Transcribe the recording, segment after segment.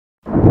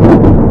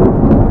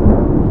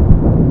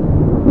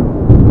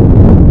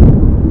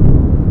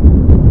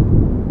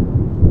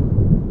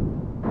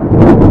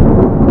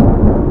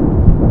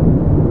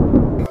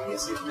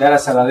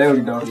Darasa la leo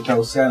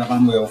litahusiana na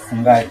mambo ya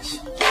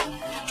ufungaji.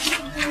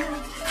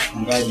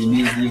 Ufungaji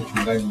miji,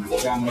 ufungaji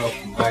mchanga,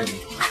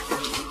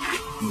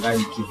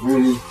 ufungaji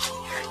kivuli.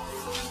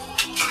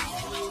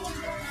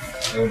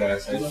 Leo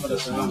darasa hili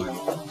tutasimama.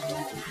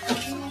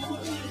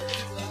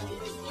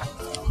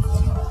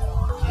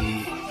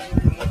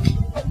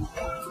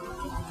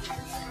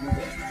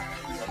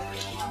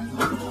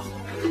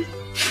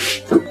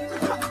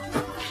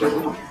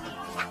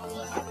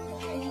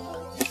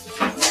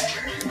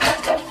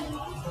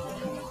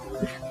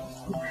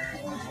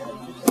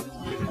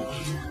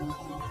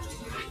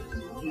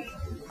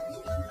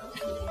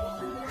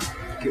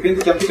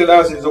 Kipindi cha mpito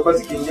dawa zilizokuwa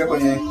zikiingia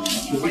kwenye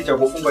kivuli cha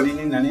kufungwa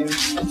nini na nini.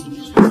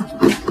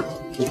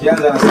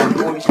 Tukianza na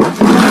sampuli.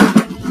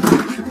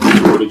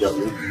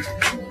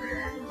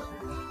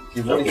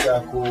 Kivuli cha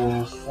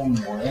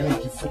kufungwa, yani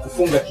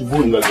kufunga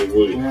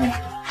kivuli.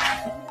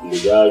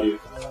 Mjali,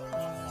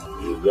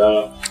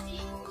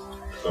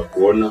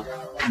 kuona,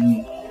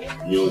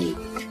 nyoni.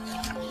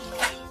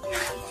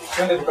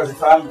 Twende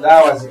tukazifahamu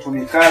dawa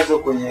zitumikazo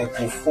kwenye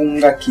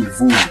kufunga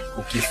kivuli.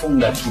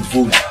 Ukifunga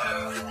kivuli.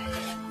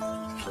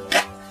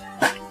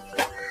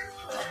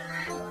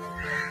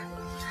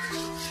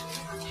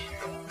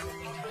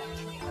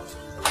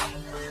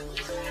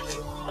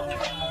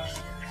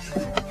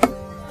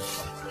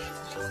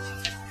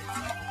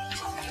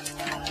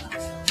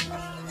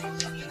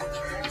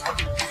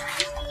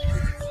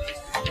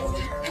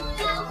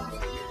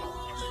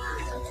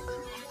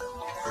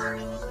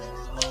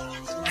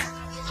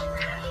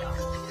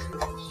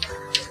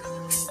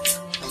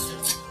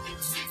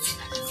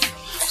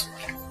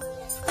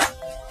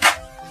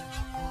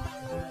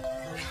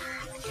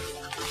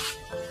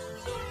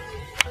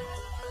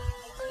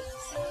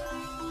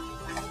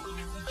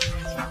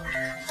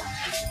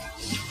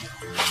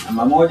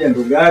 Namba moja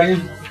ndugari.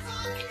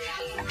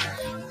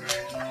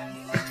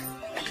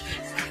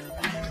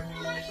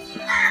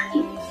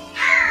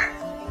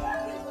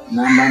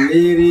 Namba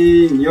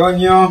mbili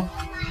nyonyo.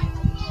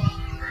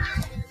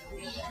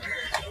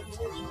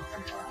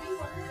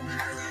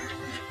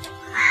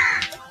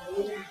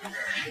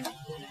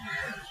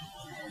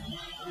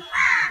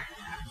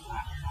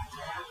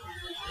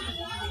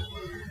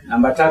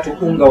 Namba tatu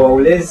unga wa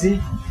ulezi.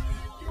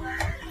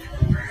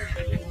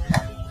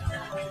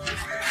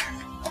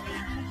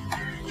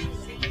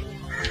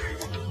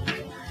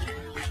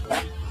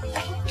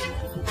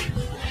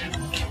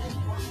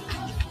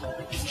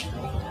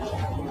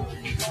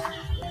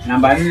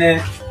 Namba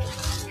 4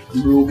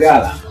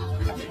 mlugala.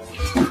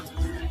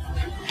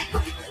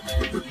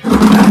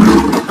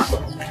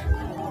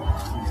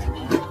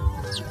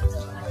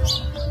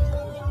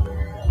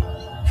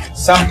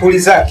 Sampuli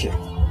zake.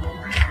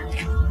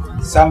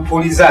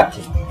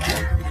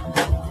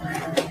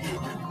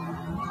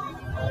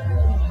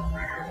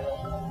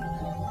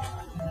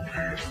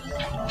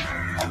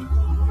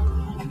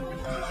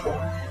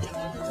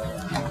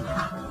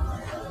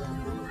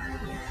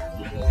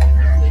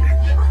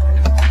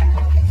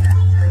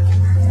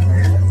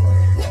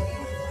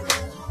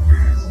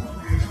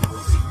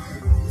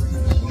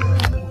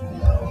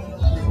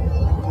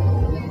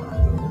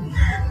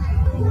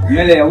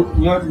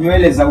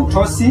 Nywele za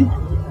utosi.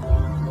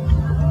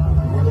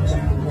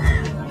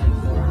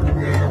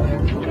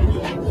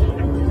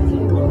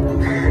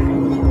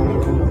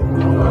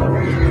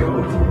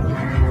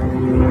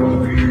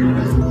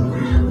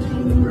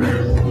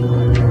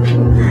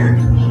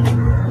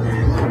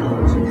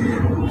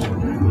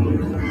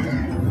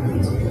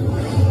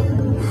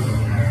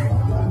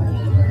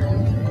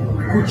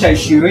 Kucha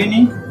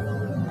 20.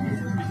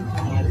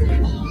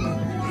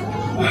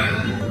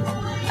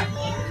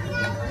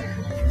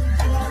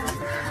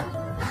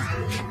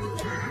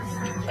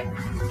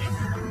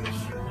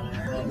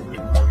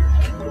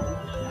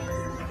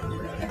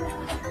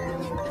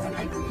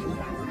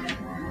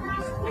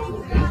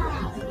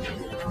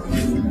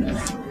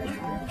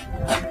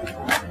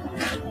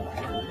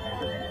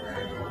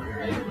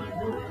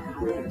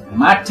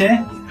 Mate.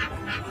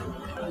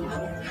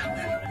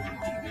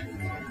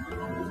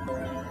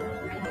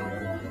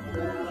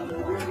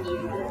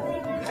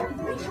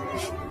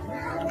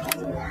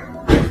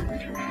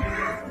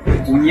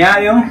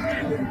 Unyayo.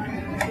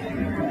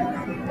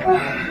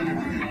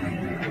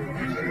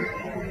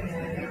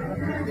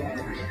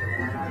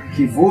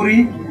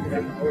 Kivuri.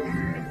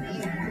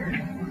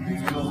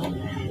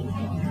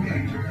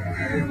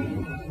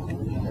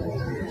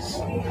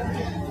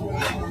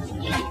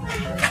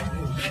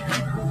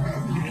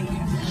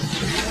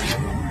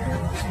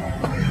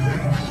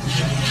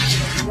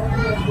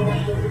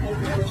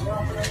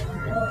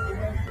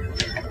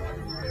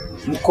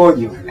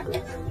 Mkojo.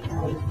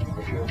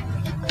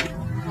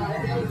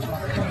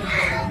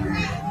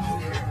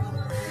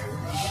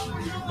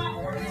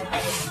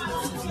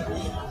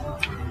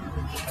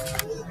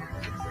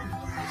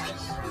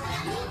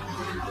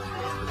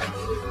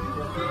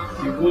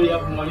 Kivuli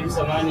hapo mwalimu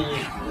samani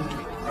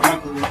kama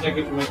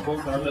kivuli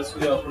tumekosa labda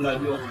sio hakuna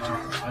jua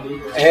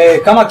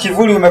kama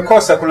kivuli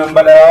umekosa kuna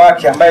mbadala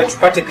wake ambaye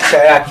tupate picha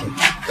yake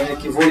kwenye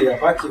kivuli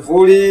hapa,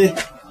 kivuli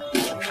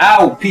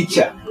au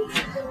picha.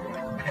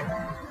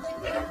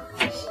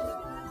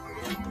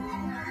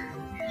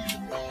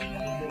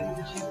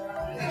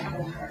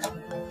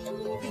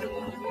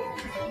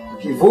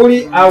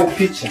 kivuli au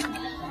picha.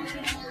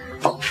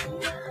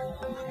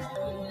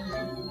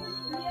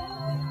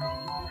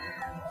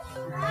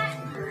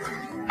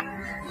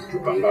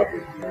 Chupa ngapi?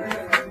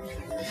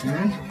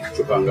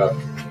 Chupa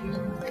ngapi?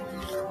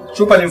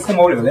 Chupa ni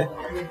mfumo ule ule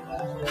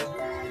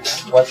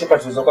wa chupa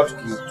tulizokuwa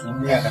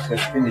tukitumia katika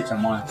kipindi cha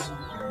mwanzo.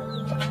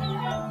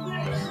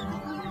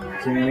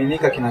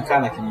 Kimiminika kinakaa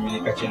na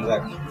kimiminika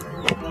chenzake.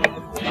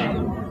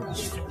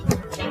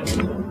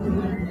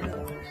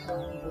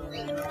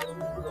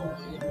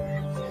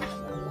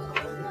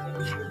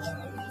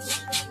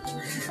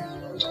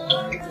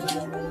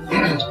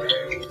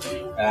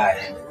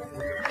 Haya.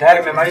 Tayari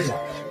umemaliza?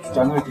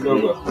 Tutanue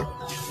kidogo.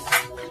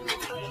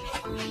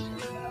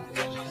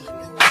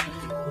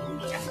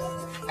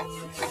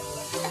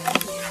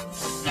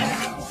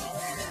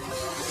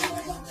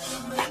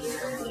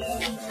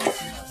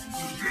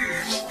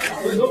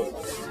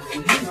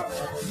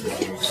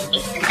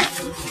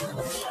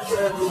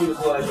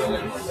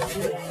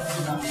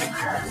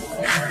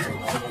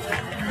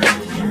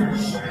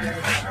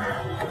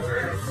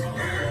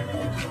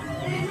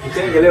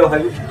 Kitenge leo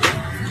hali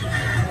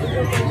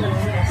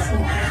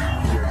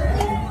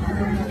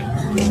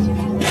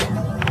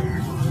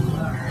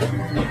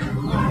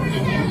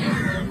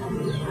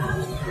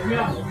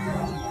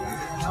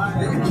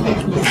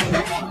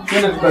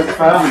tena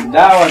tukafahamu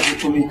dawa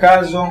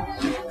zitumikazo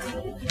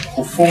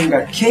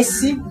kufunga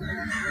kesi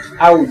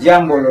au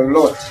jambo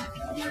lolote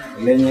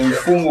lenye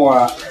mfumo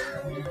wa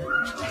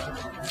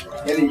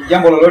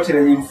jambo lolote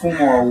lenye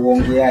mfumo wa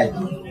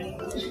uongeaji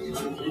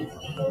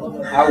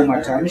au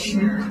matamshi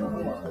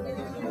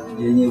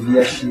yenye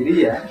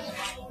viashiria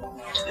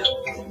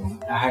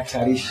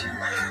hatarishi.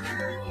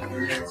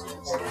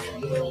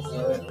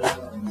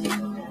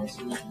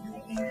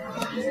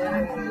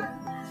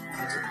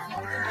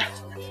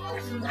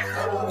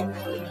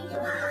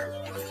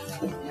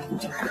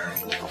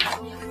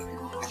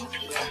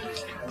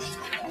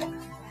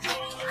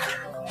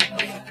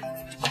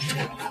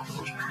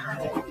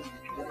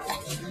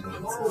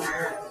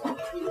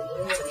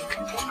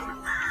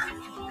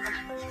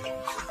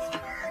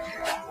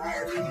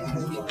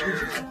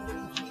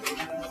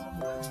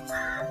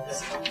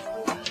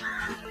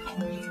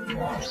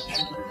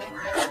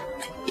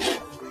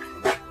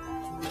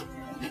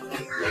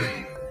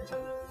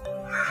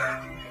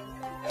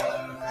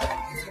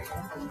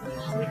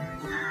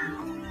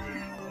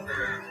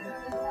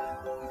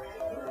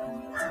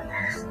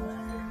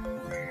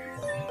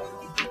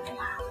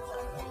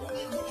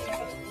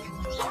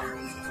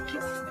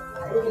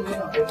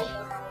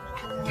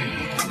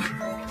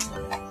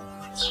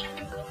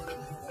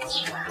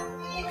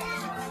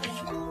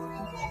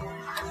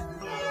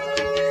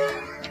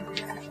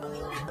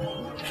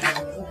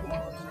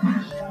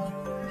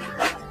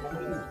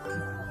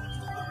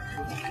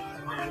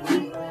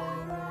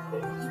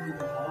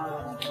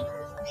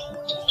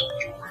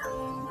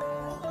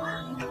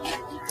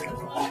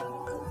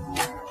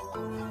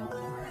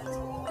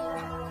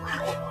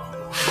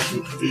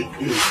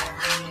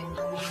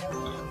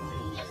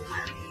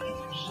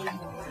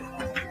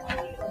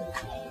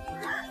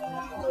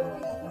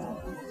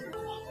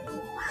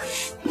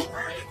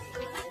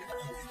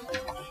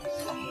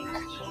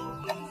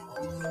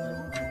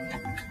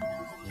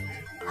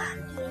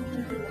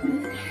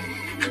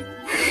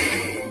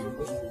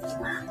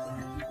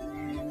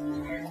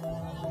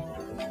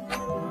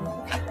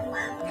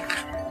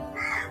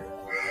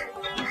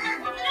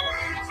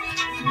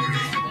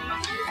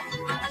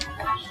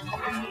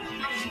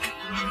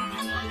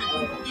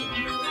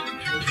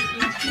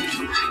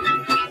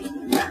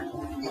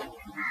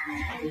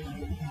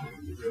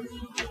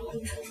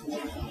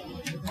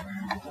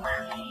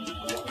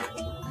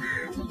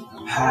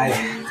 Haya.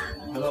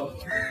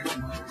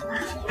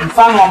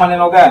 Mfano wa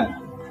maneno gani?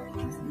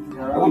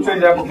 Hebu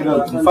twende hapo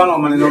kidogo. Mfano wa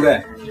maneno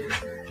gani?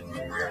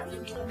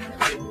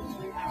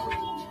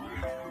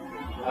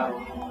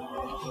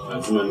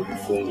 Lazima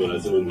nikufunge,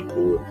 lazima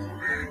nikuue.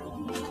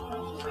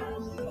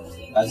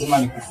 Lazima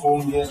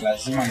nikufunge,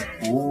 lazima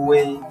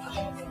nikuue.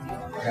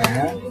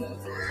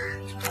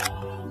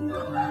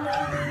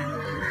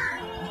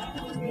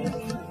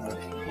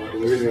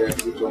 Ile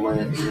kitu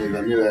ambacho ni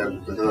dhamira ya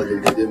kutaka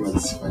jambo jema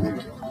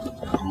lisifanyike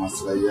kwa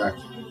maslahi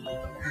yake.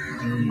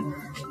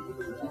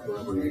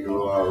 Kwa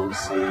ndoa au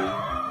usi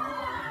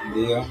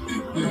ndio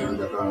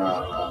ndio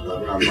kana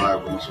dhamira mbaya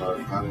kwa swala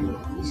fulani,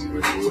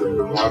 isiwe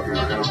ndio wapi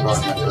na kana kwa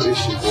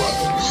hatarishi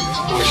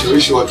kwa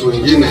kushawishi watu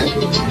wengine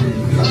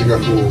katika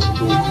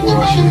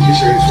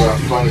kuwashirikisha ili swala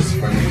fulani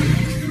lisifanyike.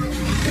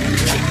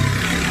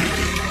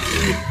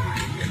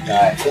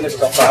 Tena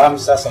tutafahamu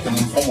sasa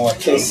kwenye mfumo wa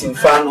kesi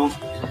mfano.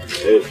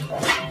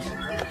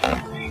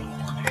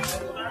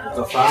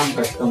 Tutafahamu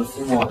katika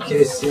mfumo wa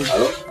kesi.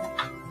 Halo?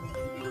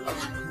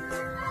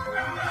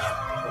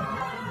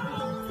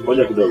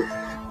 Ngoja kidogo.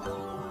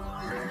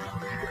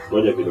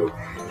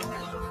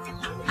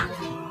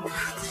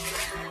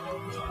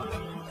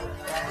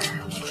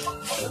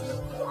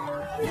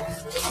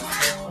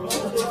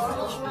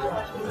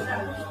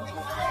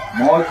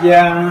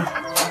 Moja,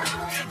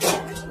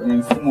 kwenye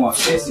mfumo wa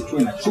kesi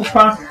tuwe na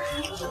chupa.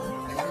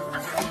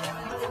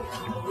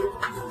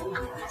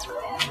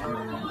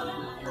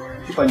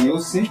 chupa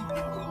nyeusi.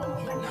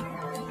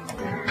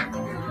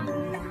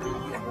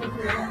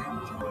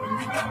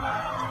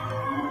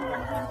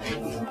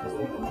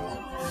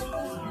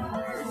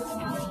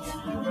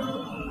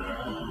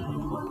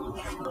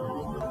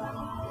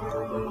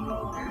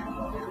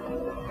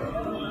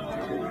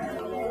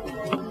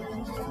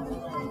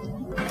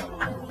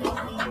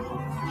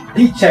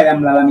 Picha ya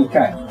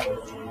mlalamikaji.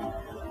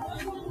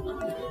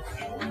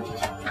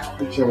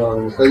 Picha ya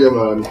mlalamikaji au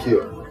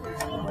mlalamikiwa?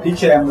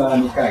 Picha ya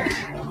mlalamikaji.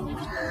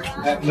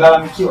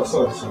 Mlalamikiwa,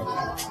 sorry.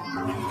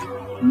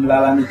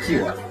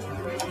 Mlalamikiwa.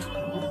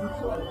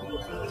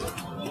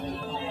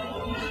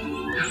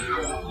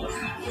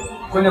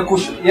 Kwenye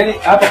yani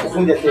hapa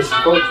kuvunja kesi.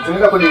 Kwa hiyo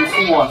tunaenda kwenye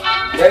mfumo wa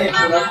yani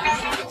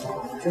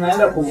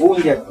tunaenda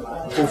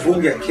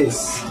kuvunja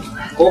kesi.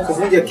 Kwa hiyo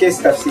kuvunja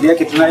kesi tafsiri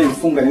yake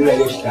tunayemfunga ni yule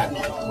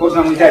aliyoshtaki. Kwa hiyo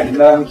tunamhitaji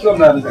mlalamikiwa,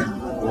 mlalamikaji.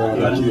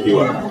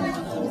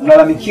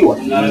 Mlalamikiwa.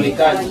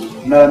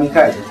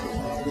 Mlalamikaji.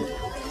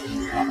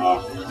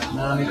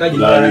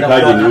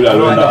 Mlalamikaji ni yule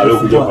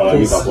aliyokuja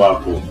kulalamika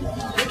kwako.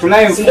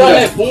 Tunayemfunga.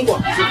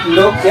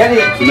 Ndio, yani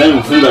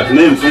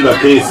tunayemfunga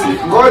kesi.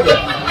 Ngoja.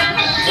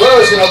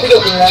 Wewe unakuja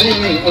kuna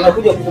nini?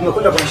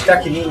 Umekwenda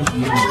kumshtaki nini?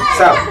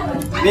 Sawa.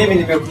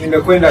 Mimi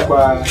nimekwenda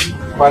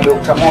kwa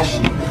Dr.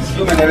 Moshi.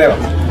 Sio, umeelewa?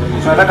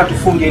 Tunataka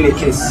tufunge ile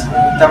kesi.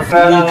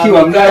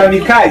 Tafanikiwa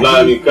mlalamikaji.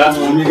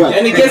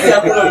 Yaani kesi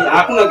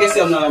hakuna kesi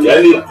ya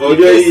mlalamikaji. Yaani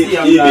unajua hii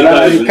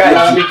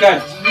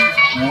mlalamikaji.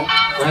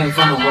 Kwa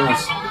mfano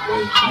bonus.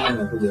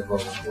 Anakuja kwa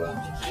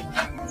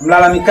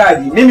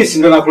mlalamikaji. Mimi si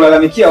ndo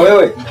nakulalamikia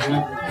wewe.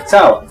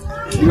 Sawa?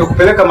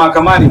 Nimekupeleka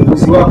mahakamani,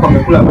 mbuzi wako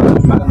amekula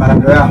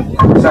marando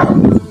yangu. Sawa?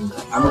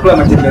 Amekula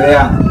matembele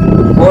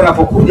yangu. Kwa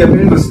unapokuja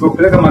mimi ndo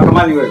sikupeleka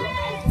mahakamani wewe.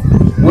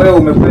 Wewe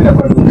umekwenda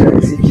kwa Dr.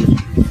 Riziki.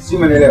 Si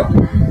umeelewa?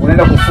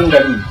 Unaenda kufunga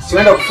nini? Si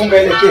unaenda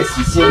kufunga ile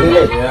kesi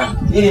isiendelee.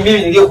 Ili mimi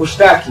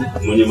niliyokushtaki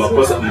mwenye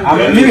makosa.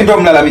 Mimi ndo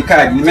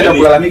mlalamikaji, nimeenda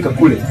kulalamika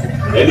kule.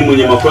 Yaani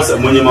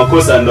mwenye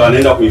makosa ndo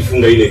anaenda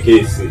kuifunga ile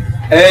kesi.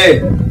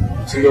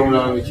 Sio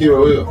mlalamikiwa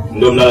huyo.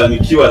 Ndio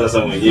mlalamikiwa sasa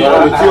mwenyewe.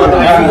 Mlalamikiwa ndo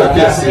anafunga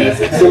kesi.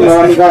 Sio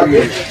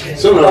mlalamikiaji.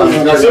 Sio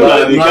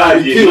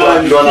mlalamikiaji.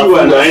 Ndo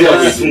anaenda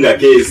kuifunga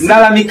kesi.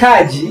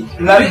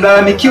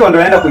 Mlalamikiwa ndo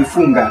anaenda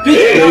kuifunga.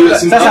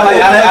 Sasa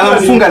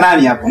anamfunga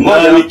nani hapo?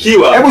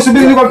 Mlalamikiwa. Hebu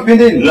subiri niko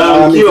kipindini.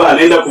 Mlalamikiwa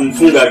anaenda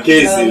kumfunga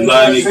kesi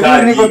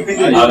mlalamikiaji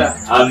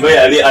ambaye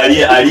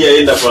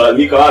aliyeenda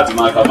kulalamika watu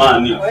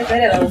mahakamani.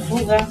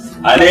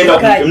 Anaenda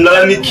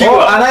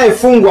mlalamikiwa.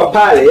 Anayefungwa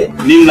pale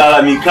ni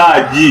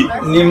mlalamikaji.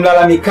 Ndio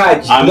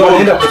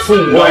anaenda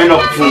kufungwa.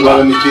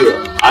 Mlalamikiwa.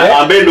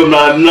 Ambaye ndo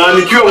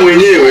mlalamikiwa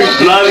mwenyewe.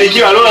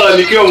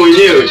 Mlalamikiwa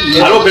mwenyewe.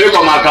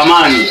 Aliyopelekwa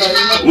mahakamani.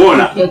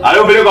 Umeona?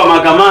 Aliyopelekwa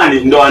mahakamani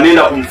ndo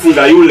anaenda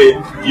kumfunga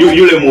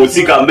yule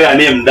mhusika ambaye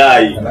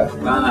anayemdai.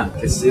 Bana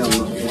kesi hiyo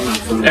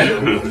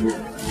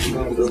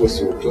kidogo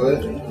si utoe.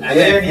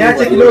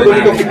 Niache kidogo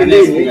niko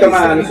kipindini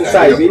kama nusu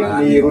hivi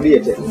nirudie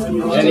tena.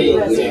 Yaani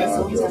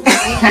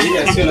ili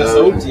asiwe na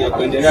sauti ya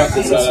kuendelea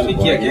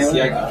kulalamikia kesi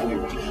yake.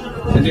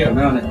 Ndio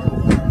umeona.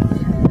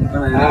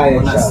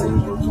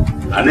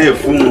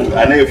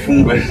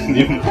 Anayefungwa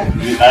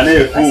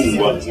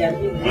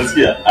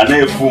unasikia?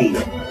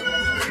 Anayefungwa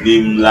ni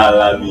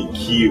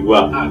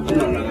mlalamikiwa.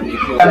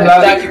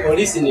 Mlalamikiwa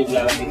polisi ni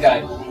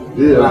mlalamikaji.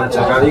 Ndio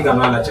anachakalika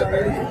maana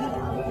anachakalika.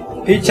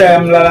 Picha ya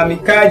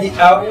mlalamikaji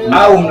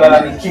au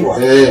mlalamikiwa.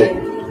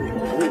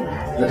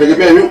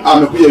 Nategemea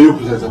amekuja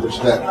yupi sasa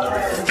kushtaki.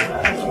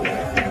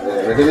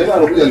 Nategemea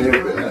anakuja ni yupi.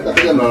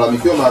 Atakuja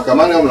mlalamikiwa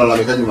mahakamani au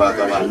mlalamikaji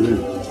mahakamani.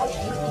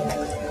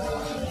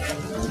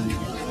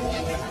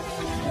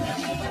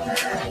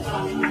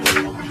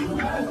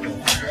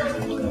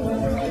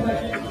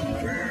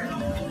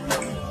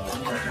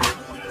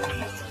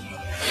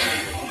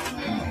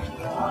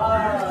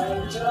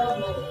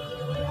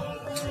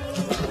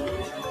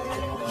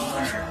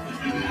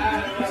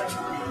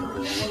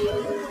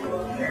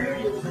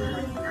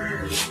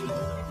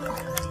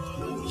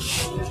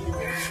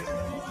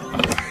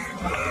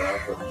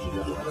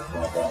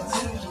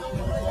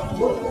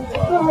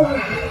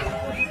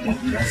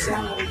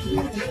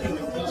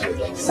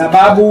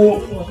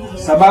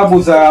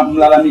 Sababu za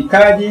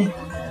mlalamikaji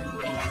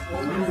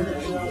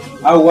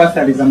au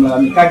athari za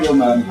mlalamikaji au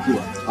mlalamikiwa,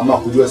 ama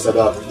kujua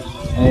sababu.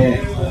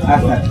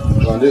 Athari.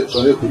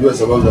 Tuanze kujua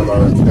sababu za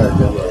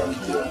mlalamikaji au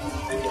mlalamikiwa.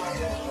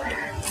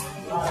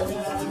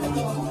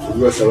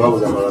 Kujua sababu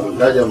za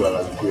mlalamikaji au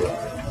mlalamikiwa.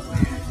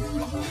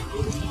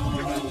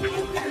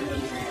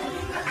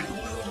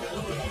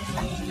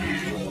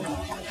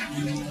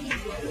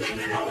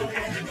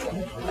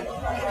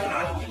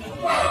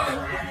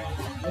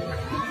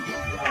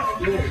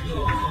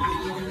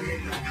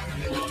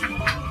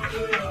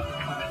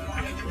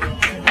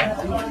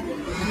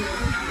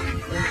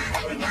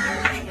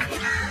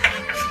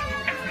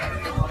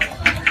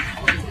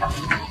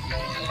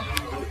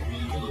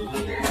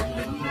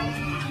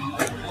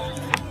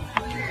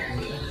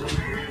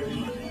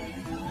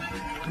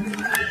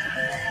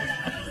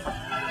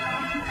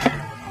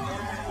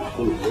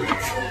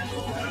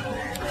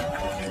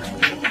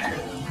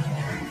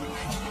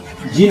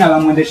 Jina la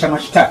mwendesha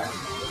mashtaka.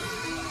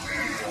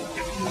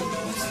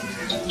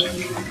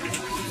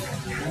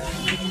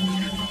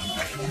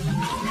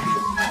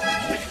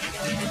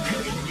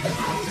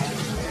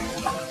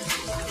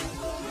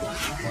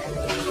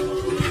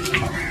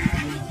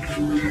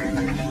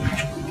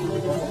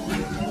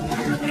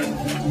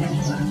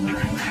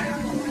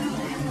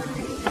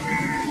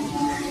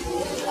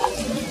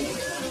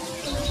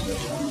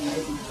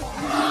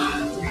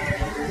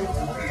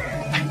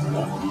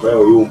 Kwa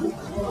uyumbu.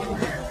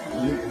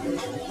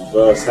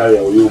 Kwa sari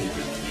ya uyumbu.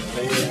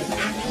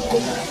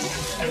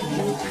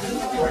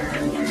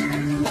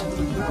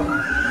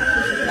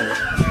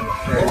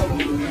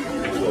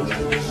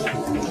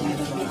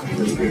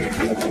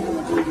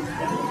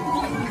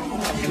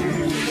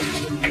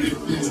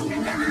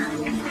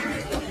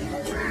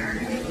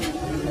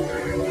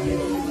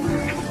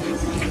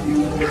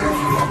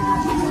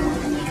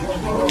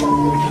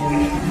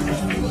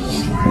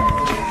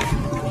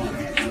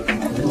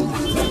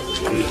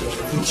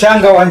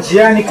 Mchanga wa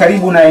njiani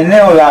karibu na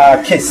eneo la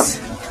kesi.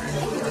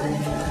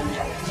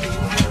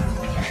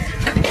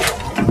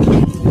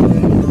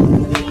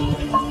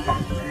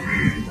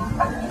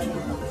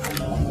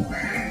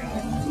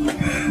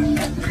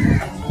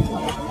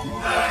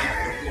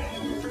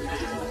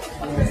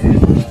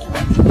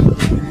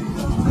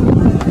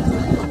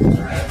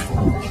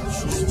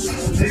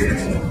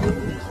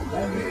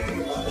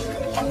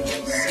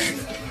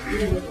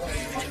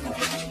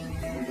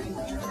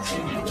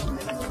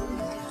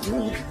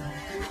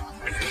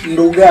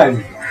 Ndugali.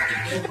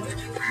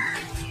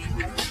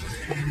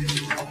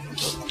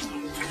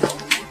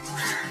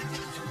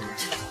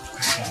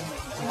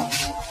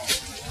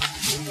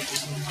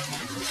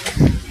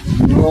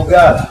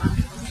 Ndugala.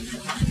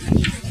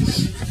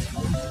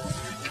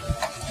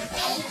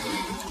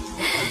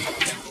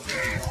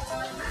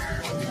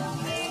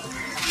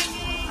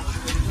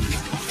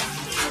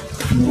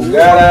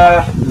 Ndugala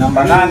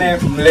namba 8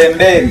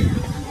 Mlemberi.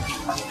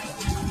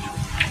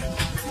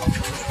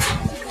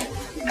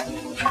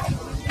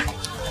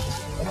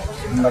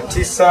 Namba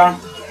 9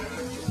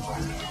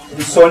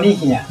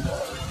 Msonihia.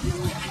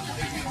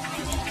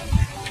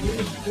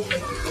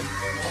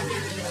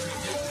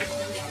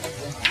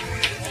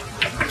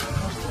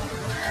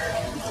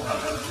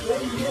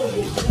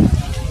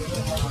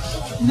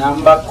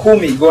 Namba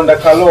 10 Gonda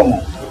Kalomo.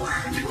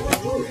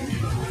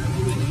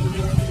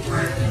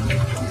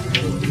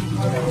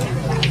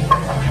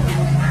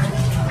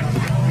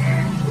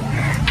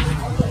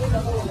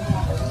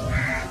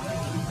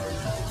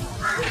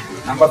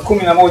 Namba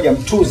 11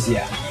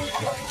 Mtuzia.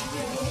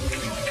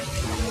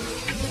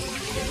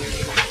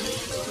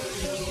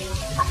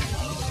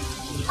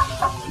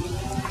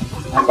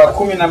 Namba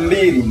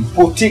 12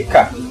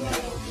 Mputika.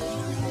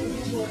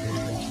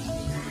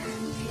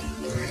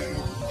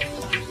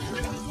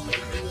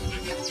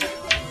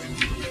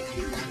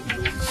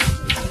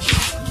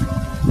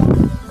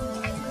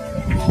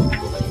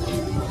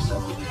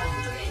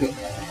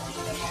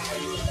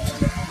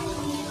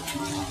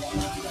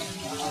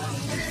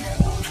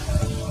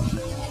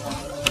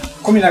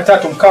 Kumi na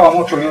tatu Mkaa wa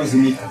moto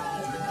uliozimika.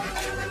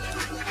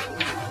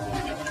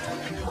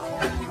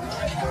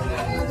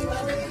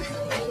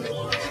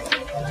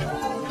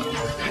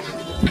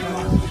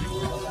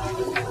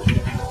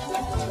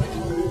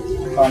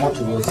 Mkaa wa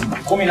moto uliozimika.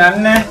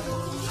 14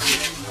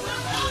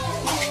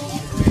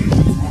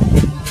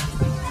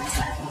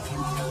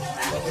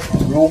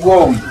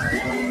 Lugomi.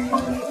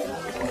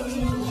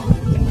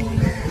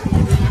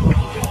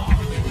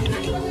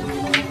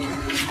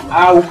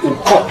 Au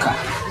Ukoka.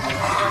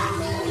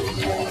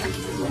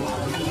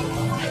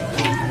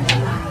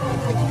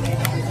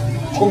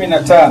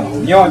 15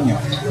 Nyonyo.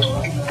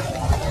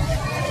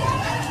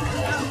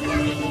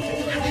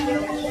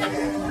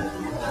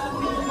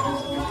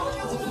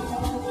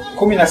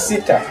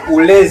 16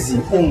 Ulezi,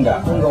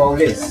 unga wa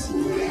ulezi.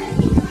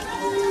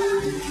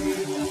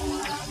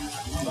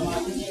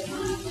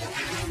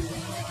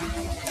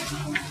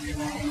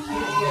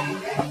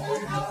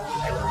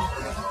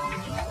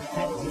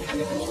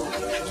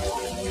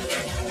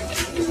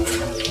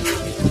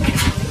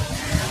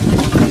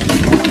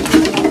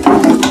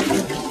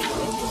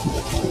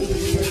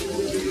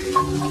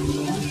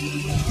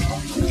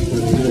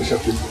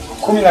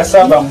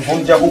 17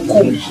 Mvunja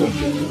hukumu.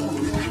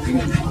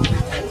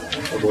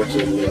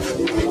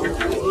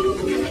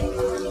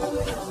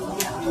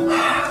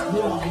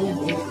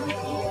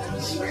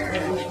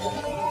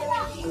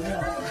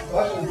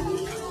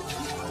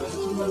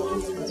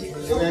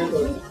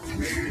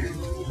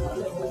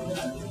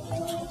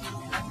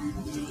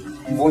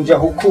 'Mvunja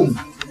hukumu.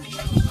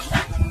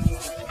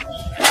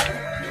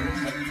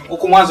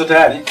 Huku mwanzo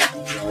tayari.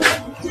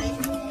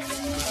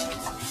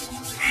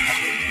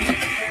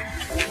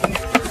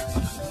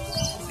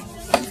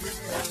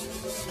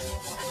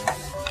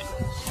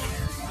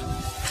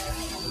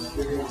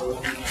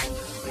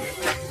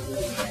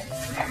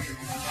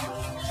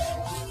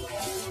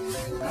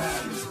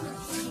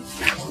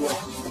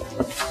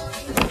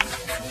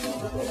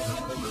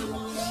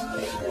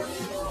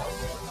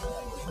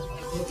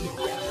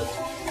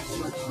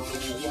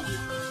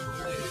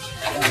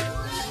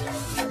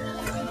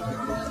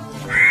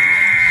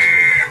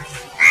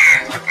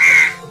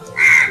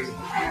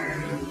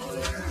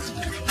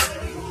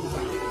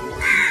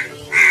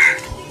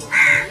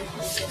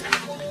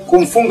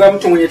 kumfunga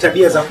mtu mwenye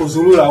tabia za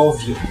kuzurura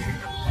ovyo.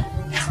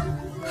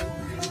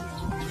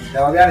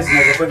 Dawa gani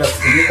zinazokwenda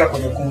kutumika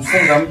kwenye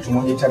kumfunga mtu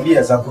mwenye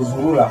tabia za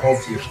kuzurura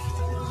ovyo?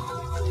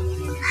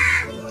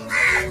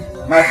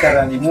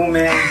 Mathala ni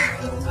mume,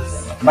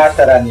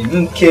 mathala ni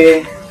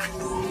mke,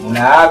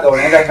 unaaga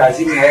unaenda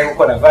kazini na yeye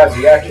uko na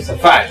vazi yake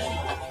safari.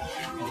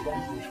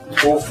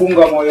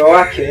 Kufunga moyo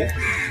wake,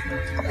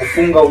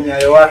 kufunga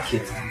unyayo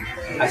wake,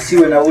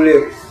 asiwe na ule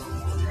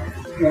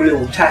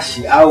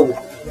utashi au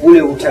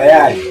ule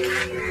utayari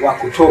wa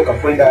kutoka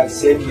kwenda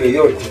sehemu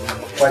yoyote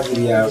kwa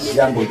ajili ya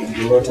jambo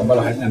lolote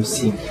ambalo halina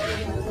msingi.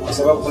 Kwa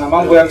sababu kuna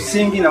mambo ya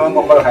msingi na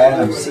mambo ambayo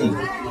hayana msingi.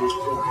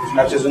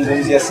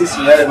 Tunachozungumzia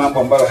sisi ni yale mambo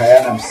ambayo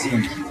hayana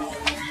msingi.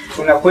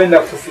 Tunakwenda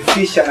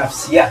kufifisha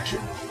nafsi yake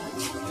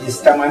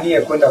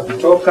isitamanie kwenda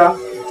kutoka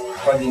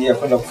kwa ajili ya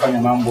kwenda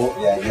kufanya mambo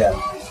ya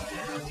ajabu.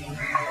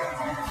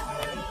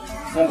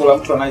 Fungu la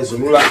mtu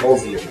anayezurura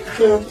ovyo.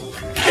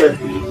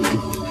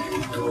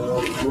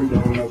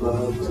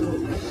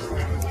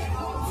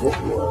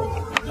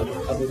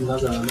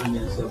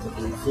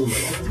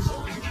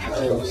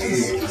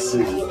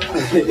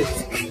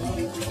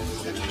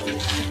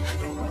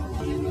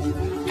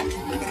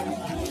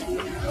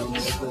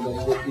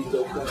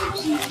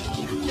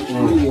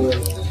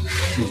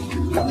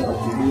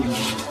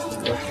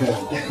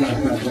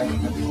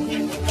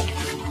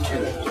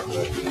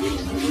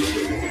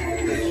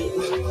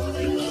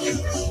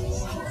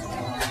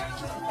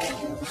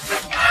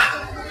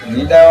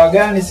 Ni dawa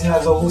gani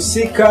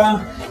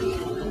zinazohusika?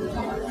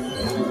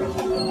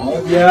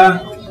 Moja,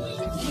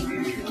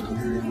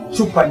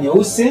 chupa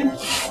nyeusi.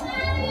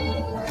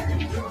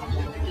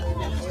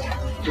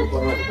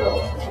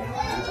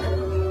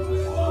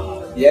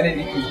 Yaani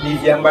ni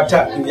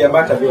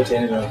viambata vyote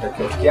yani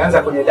vinatakiwa.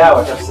 Ukianza kwenye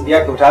dawa tafsiri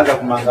yake utaanza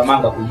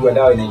kumangamanga kujua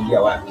dawa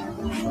inaingia wapi.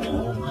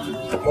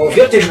 Kwa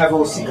vyote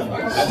vinavyohusika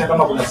hata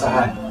kama kuna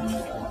sahani.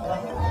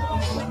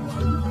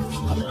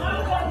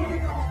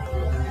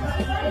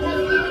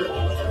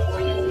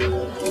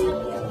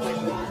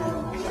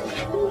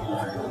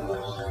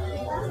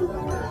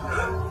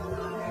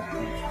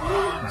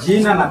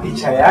 Jina na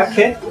picha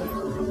yake.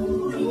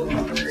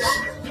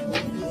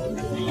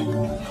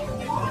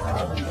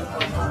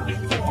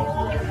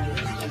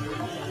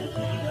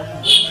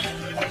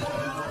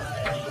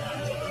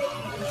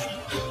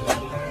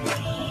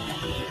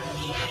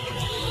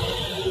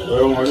 Kwa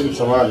hiyo mwalimu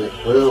samani,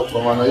 kwa hiyo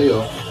kwa maana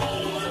hiyo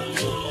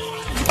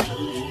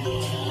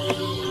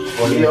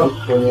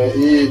kwenye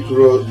hii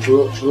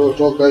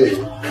tulotoka hii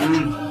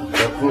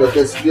nafunga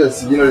kesi pia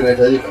si jina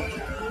linahitajika?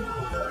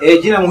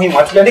 Jina muhimu.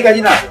 Hatujaandika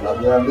jina?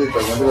 Naandika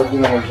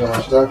jina mwendesha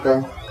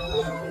mashtaka.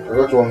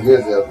 Kwa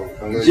tuongeze hapo.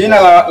 Jina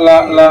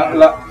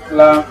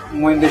la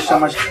mwendesha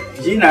mashtaka.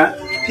 Jina,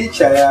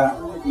 picha ya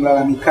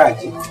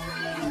mlalamikaji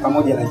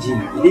pamoja na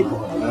jina.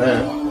 Ilipo?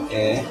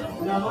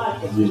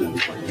 Jina.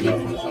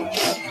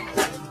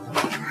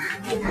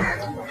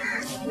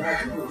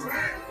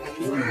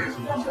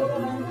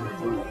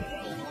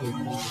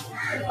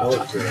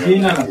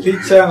 Jina na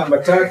picha. Namba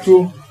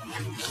 3,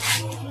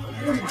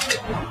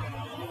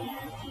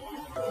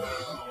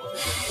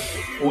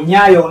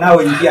 unyayo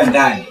unaoingia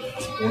ndani.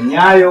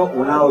 Unyayo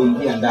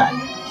unaoingia ndani.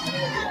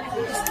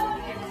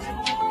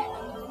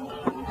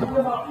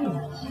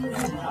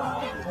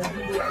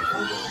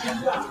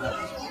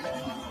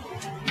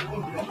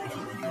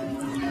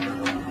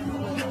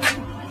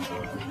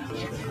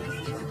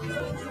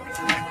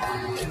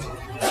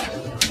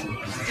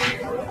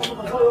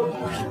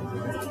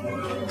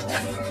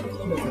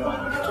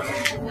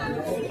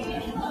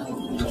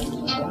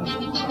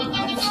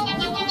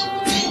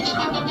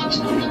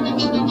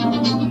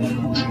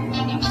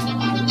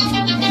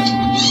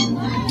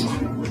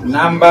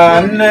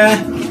 Namba 4,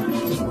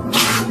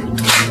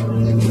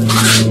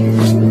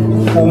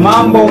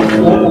 umambo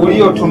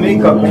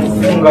uliotumika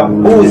kumfunga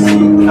mbuzi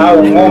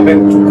au ng'ombe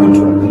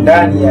mtukutu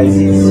ndani ya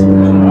zizi.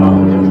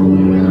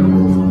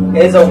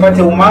 Eza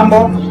upate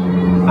umambo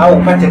au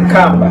upate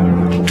kamba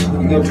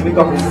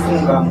iliyotumika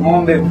kufunga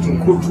ng'ombe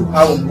mtukutu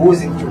au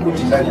mbuzi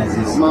mtukutu ndani ya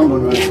zizi.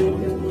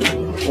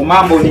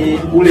 Umambo ni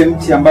ule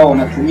mti ambao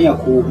unatumia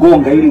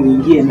kugonga ili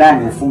uingie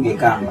ndani ufunge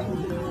kamba.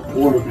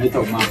 Huo ndio tunaita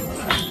umambo.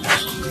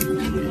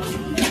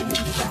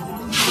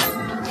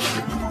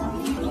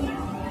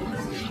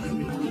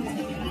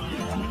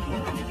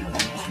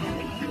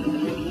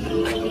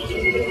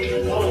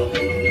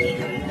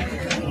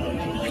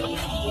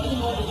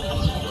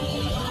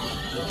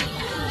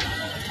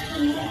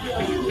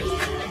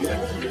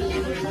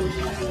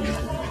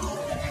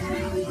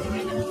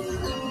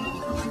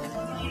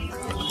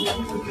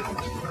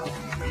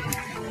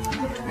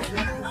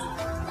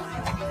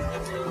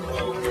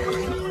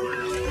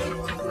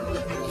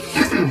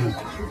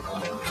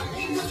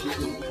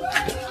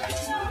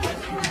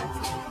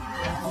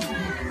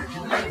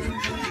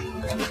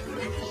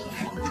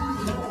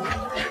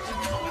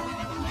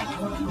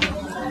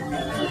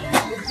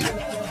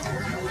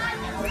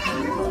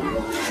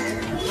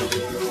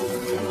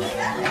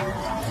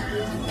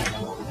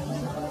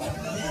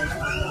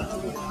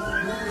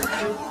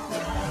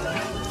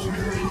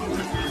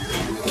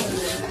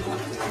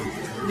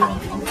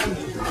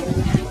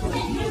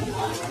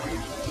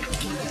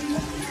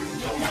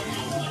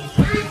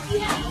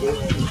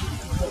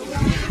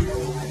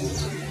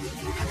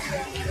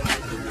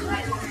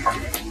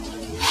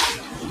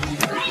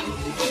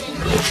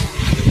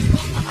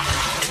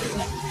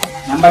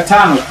 Namba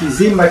 5,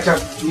 kizimba cha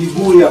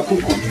miguu ya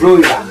kuku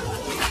broiler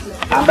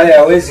ambaye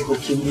hawezi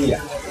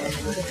kukimbia.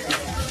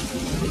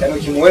 Yaani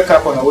ukimweka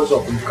hapo na uwezo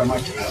wa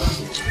kumkamata.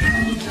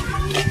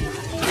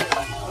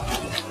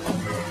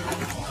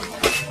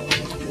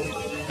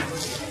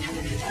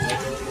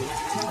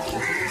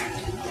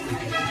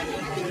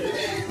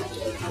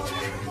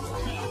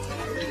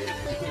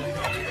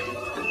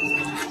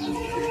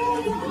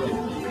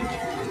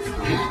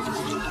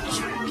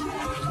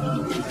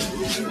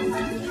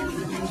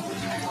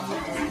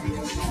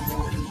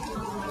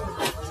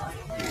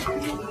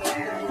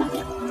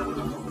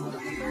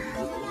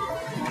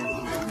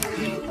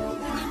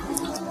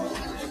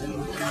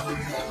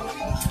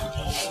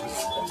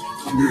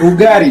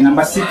 Ugari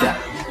namba 6.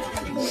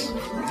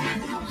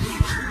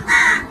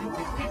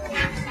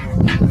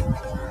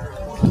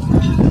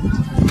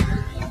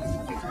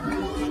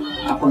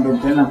 Hapo ndo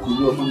tena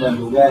kujua kwamba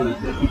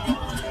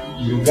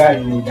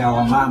ugari ni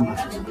dawa mama.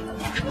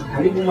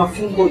 Karibu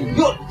mafungo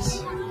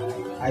yote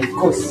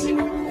haikosi.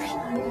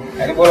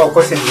 Karibu bora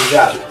ukose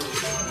ugari.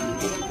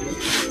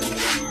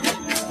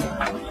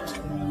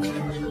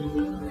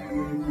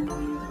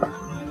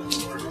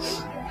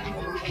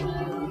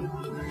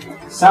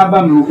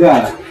 7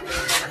 mlugara.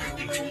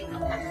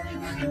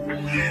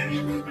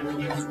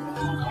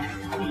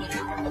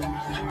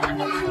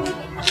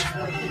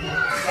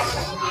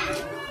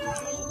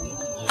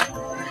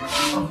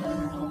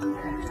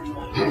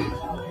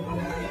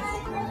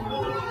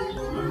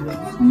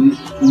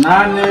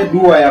 Nane,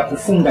 dua ya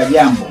kufunga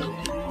jambo.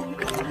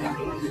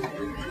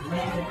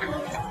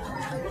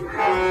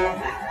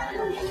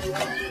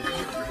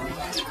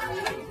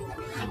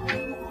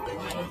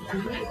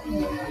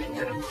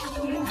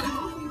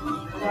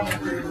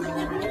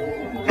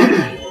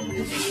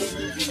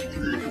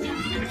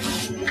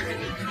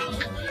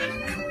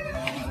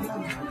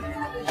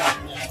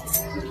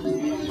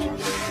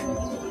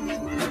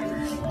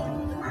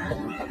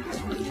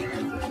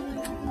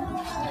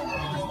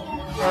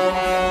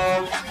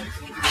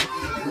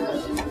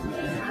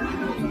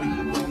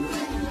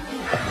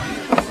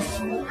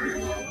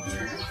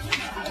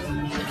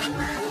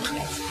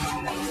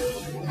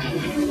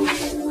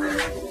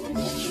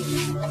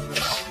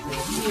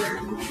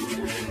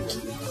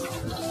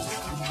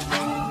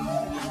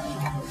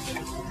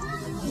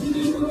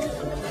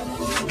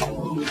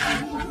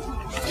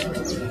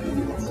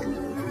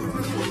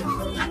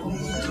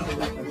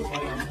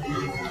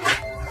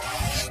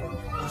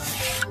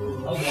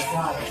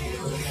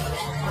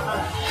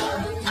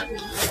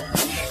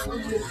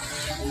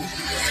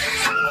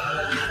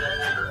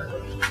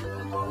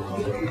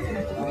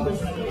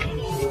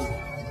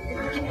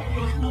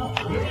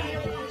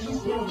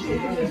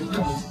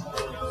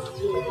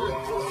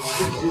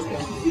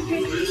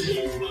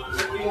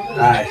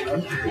 Hai.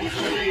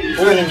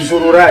 Huyo ni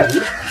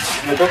mzururaji.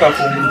 Umetoka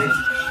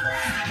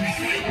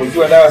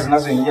kujua dawa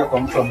zinazoingia kwa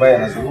mtu ambaye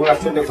anazurura.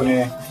 Twende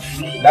kwenye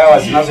dawa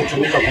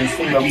zinazotumika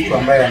kumfunga mtu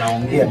ambaye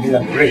anaongea bila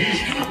break.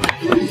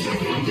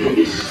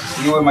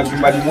 Iwe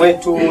majumbani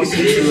mwetu, iwe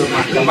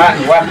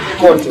mahakamani, wapi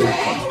kote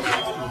huko.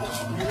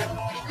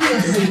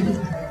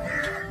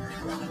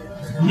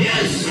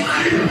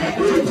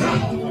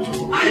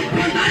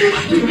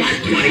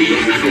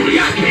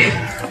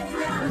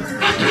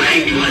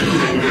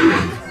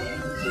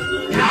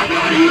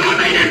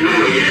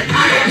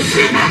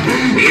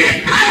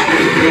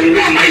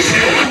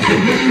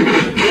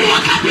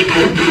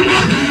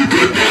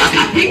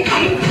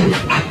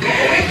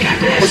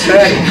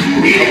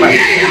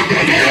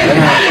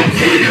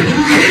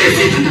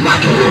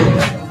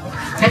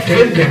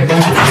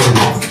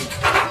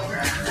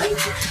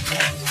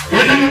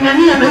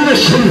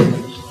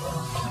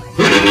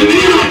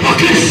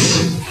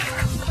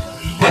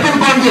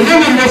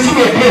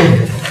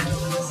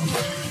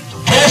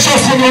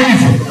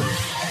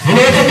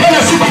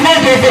 Inawezekana siku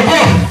moja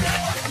itakuwa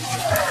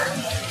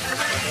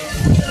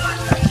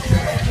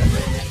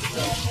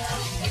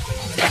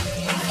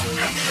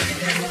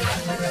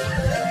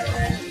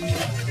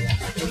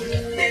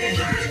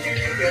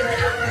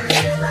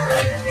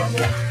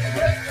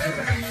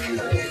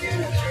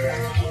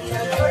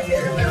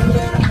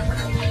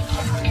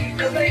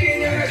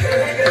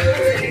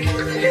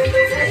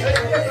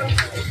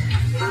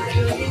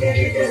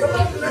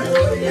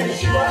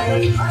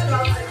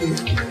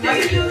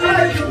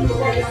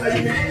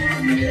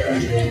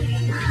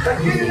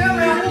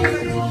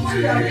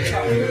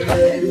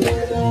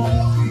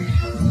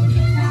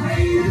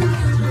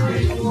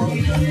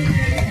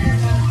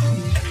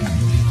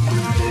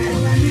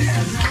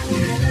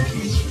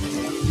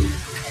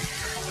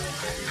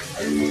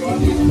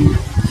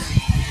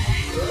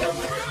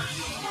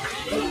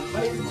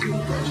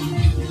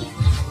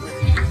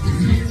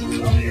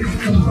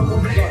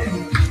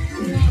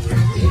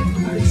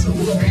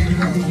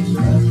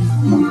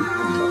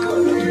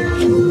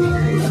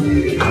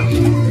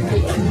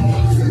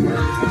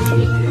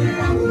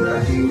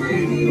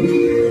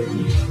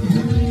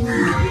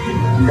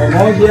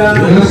moja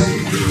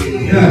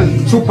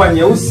chupa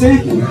nyeusi,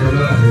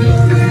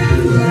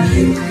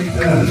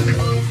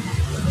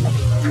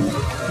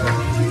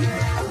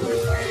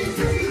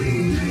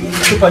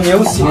 chupa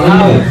nyeusi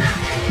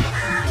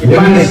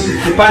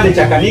kipande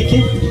cha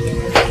kaniki.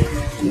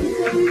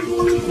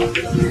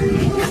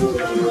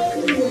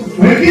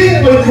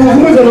 Wengine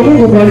walifunguza na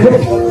Mungu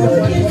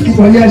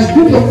kwa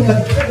yashtuka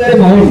kwa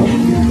maono.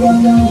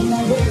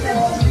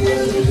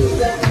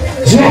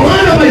 Kwa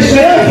maana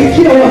maisha yake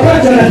kila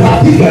wakati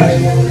anataabika.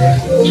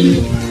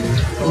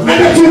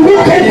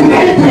 Anazunguka kuna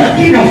huku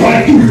lakini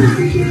hafanikiwi.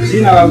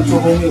 Jina la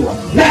mtuhumiwa.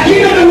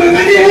 Lakini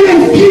anamwangalia yule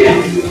mkia.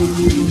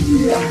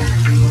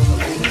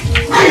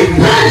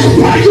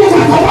 Haipaswi kwa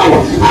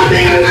sababu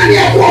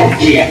ameangalia kwa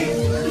mkia.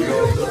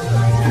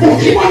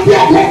 Ukimwambia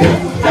toka,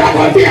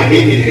 anakwambia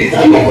mimi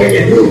nilizaliwa kwenye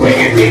mimi.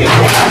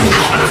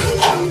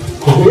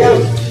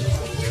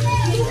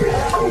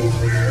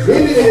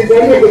 Mimi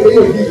nilizaliwa kwenye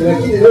hiyo kitu,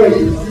 lakini leo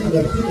hii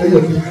napita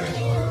hiyo kitu.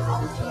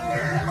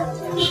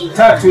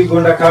 3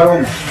 Igonda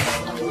Karoma.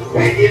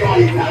 Wengine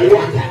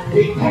walizaliwa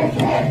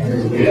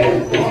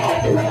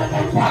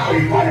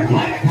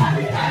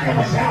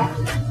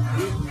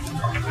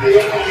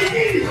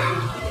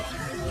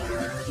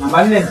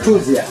Namba 4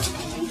 Ntuzia.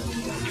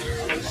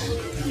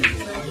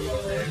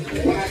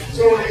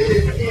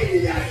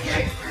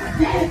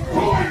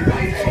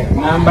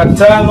 Namba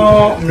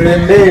 5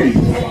 Mlembeli.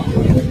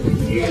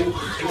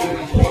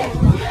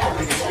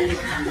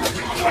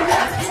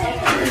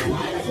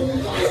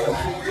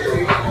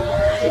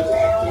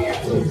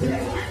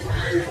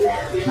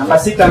 Namba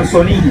 6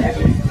 Msoninya.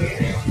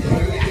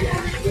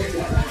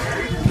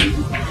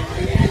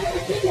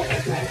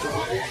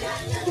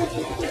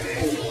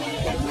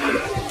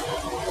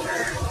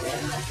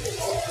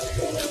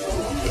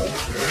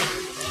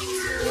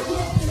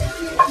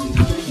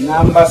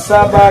 Namba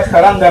 7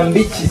 karanga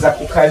mbichi za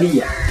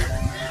kukalia.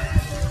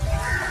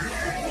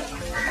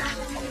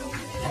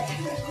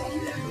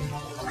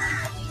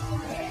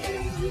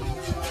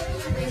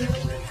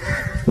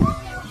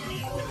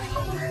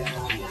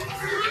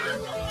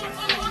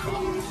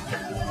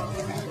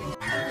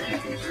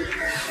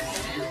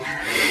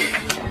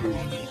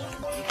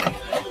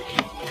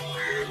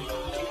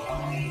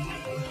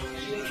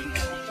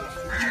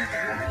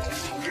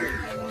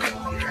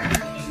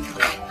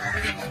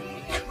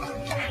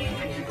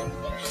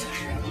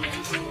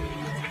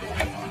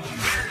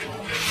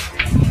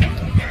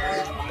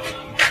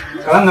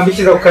 Karanga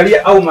mbichi za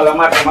kukalia au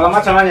malamata.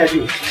 Malamata nani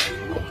ajui?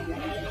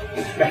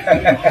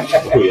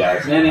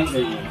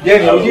 Je,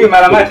 unajui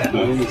malamata?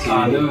 Mimi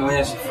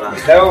mwenyewe sifahamu.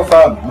 Leo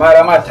fahamu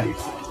malamata.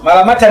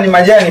 Malamata ni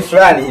majani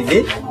fulani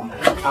hivi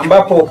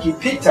ambapo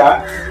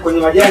ukipita kwenye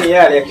majani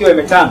yale yakiwa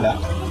yametanda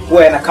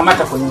huwa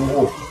yanakamata kwenye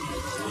nguo.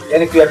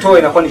 Yaani kuyatoa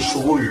inakuwa ni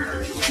shughuli.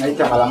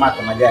 Naita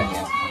malamata majani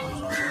yale.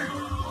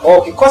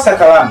 Ukikosa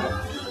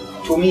karanga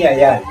tumia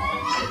yale.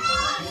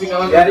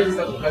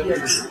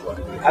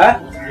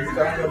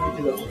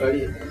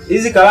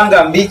 Hizi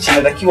karanga mbichi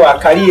natakiwa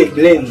akalie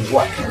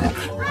mlengwa.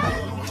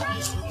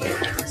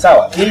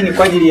 Sawa, hii ni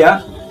kwa ajili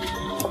ya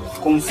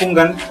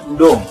kumfunga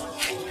mdomo.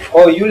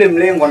 Yule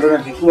mlengwa ndio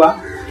anatakiwa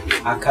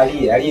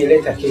akalie,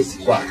 aliyeleta kesi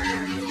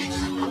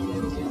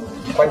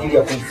kwa ajili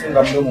ya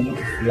kumfunga mdomo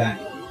mtu fulani.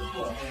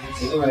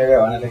 Sisi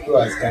tunaelewa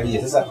anatakiwa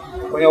asikalie. Sasa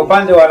kwenye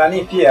upande wa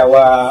nani pia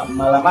wa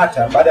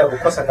malamata baada ya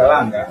kukosa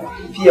karanga,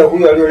 pia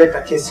huyo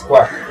aliyoleta kesi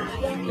kwake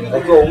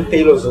inatakiwa umpe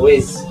hilo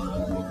zoezi.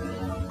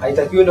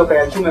 Haitakiwi ndo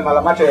kayachume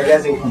malamata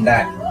yajaze huko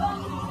ndani.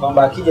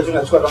 Kwamba akija tu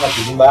nachukua kama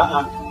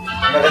kizimba.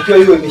 Inatakiwa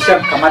hiyo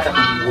imeshamkamata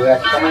kwenye nguo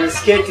yake. Kama ni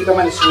sketi,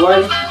 kama ni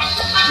suruali,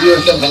 hiyo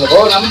imeshamkamata.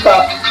 Kwa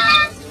hiyo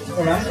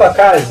unampa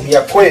kazi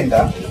ya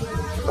kwenda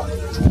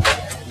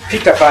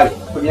pita pale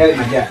kwenye yale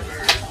majani.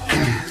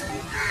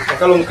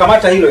 Utakalo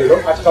mkamata hilo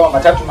hata kama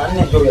 3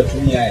 4 ndio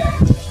yatumia haya.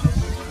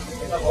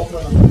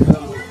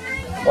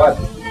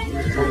 Wapi?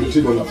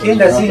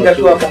 Kenda zinga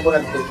tu hapo mbona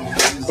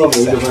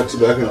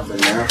TIBA yake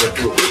nafanya hapa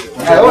tu.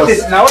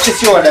 Na wote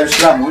sio wa Dar es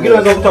Salaam. Wengine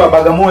wanaweza kutoka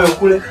Bagamoyo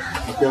kule.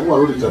 Ukiamua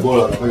rudi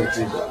Tabora anafanya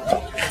TIBA.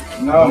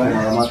 Naona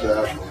malamata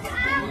yako.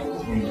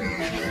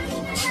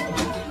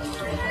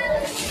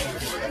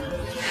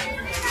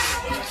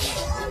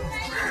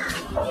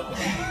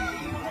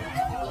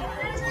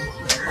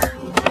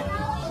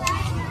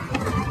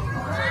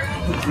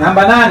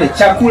 Namba 8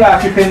 chakula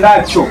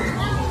akipendacho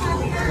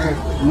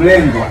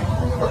mlengwa.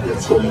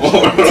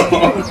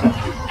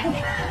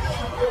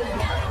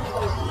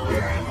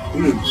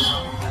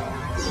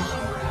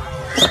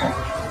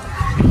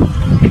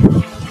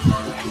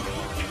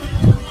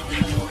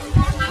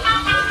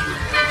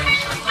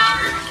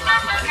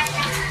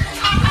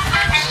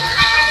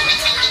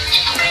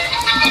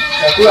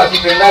 Chakula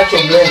akipendacho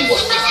mlengwa.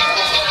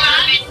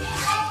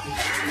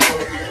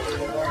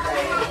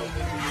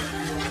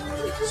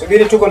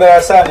 Subiri tuko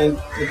darasani,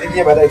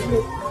 nipigie baadaye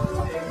kidogo.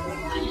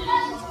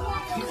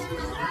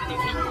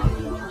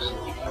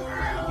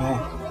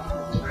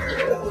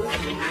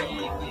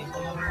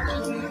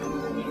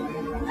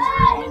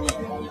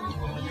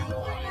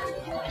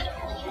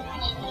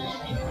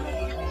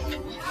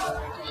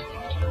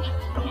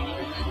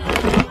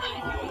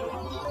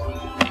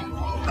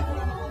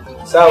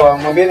 Sawa,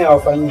 mwambieni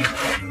awafanyie.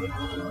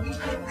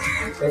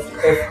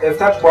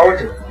 F3 kwa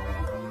wote.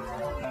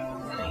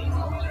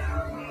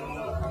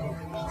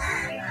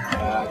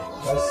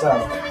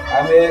 Sawa.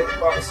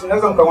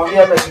 Sinaweza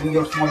mkamwambia hata shilingi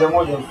 1,000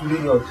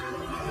 2,000 yote.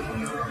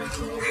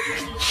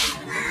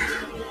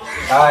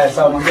 Haya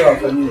sawa, mwambie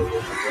wafanyie.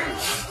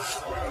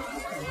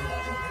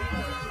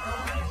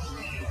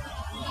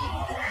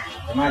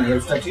 Jamani,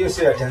 3,000 hiyo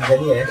sio ya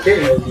Tanzania,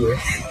 Kenya hiyo.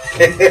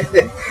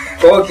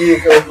 Kwa hiyo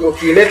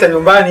ukileta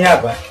nyumbani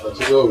hapa,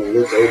 Tatizo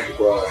unileta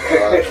huku kwa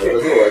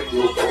tatizo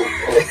wakiuka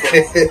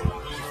huko.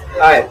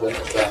 haya.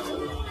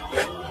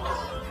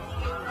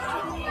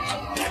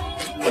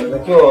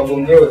 Unatakiwa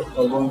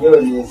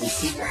wagongewe miezi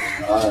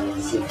 6.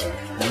 Miezi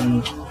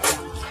 6.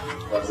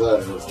 Kwanza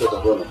ni sita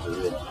kwa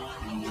natumia.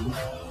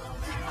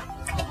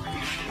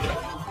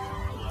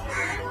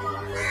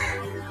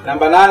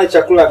 Namba 8,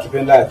 chakula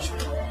akipendacho.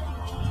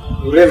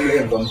 Yule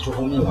mlengo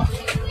mtuhumiwa.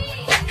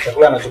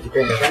 Chakula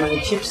anachokipenda kama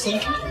ni chipsi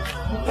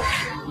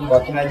kwa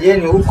kina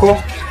Jeni huko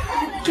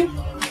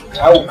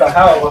au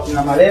kahawa kwa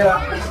kina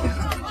Malela.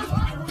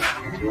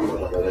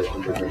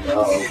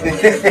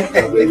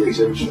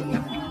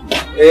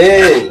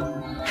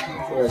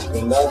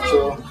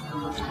 Akipendacho.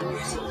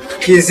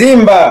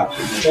 Kizimba,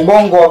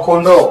 ubongo wa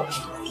kondoo.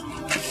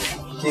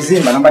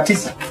 Kizimba namba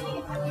 9.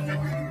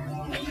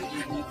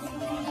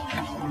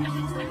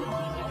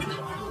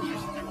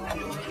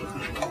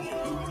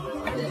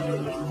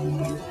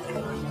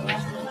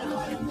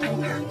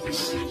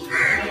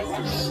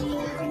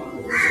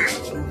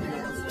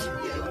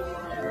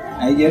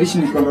 Haijalishi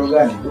ni kondoo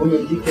gani, dume,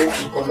 jike,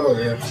 kondoo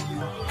yote.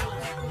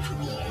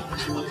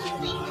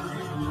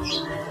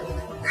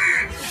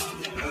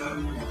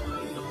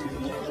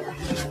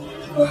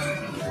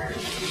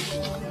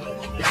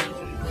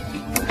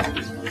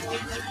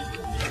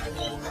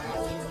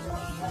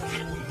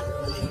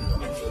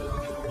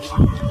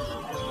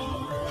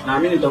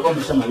 Naamini tutakuwa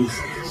tumeshamaliza.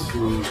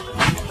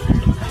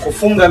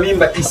 Kufunga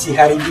mimba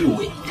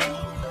isiharibiwe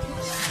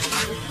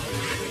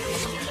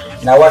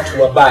na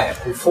watu wabaya.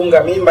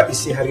 Kufunga mimba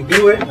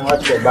isiharibiwe na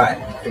watu wabaya.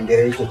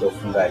 Kipengele hicho cha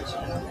ufungaji.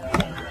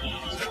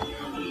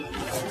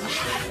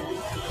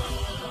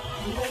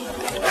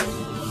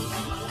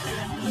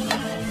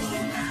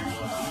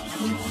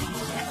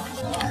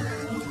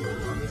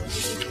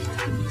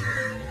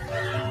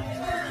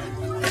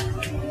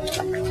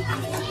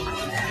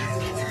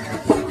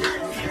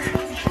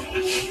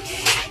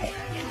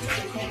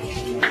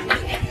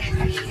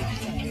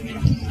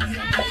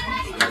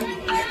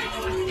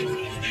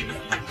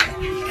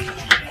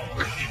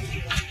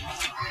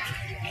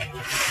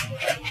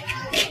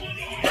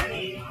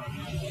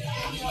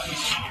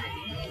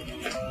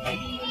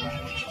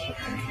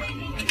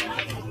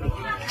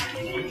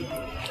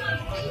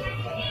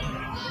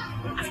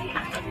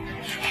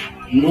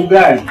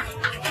 Mlugali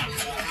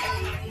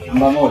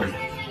namba 1.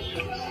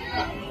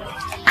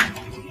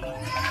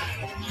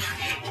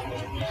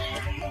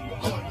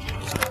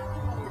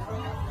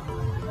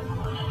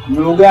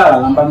 Mlugala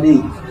namba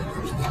 2.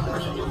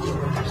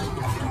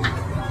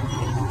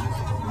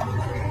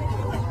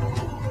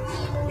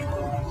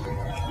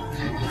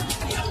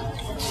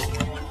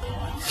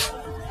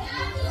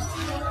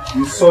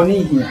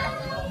 Msonihia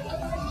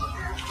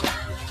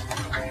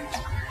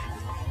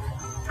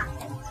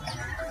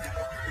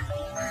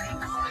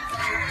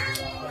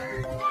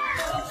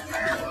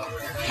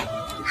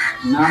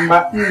namba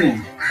 4.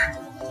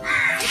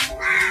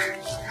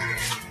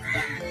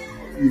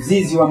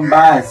 Mzizi wa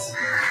mbaazi.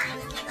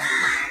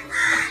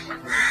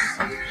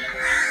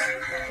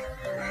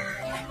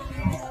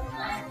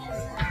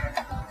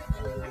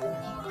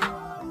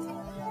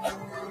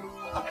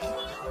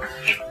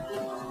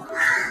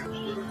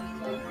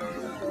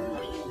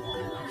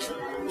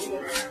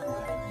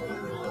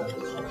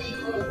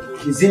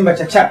 Kizimba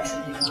cha chatu.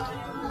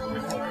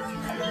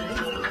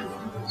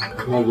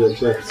 Moja ya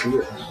chatu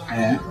sio?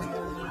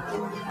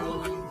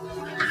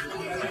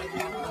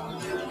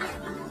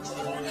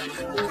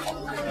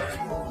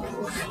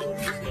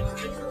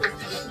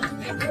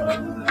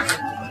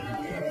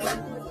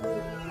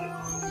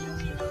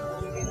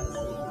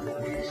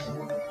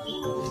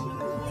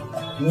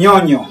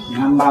 Nyonyo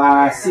namba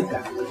 6.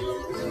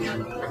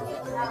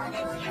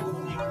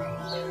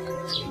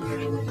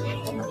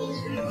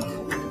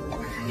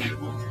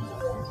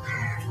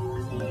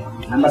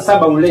 Namba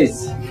 7,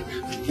 ulezi.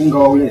 Unga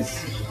wa ulezi.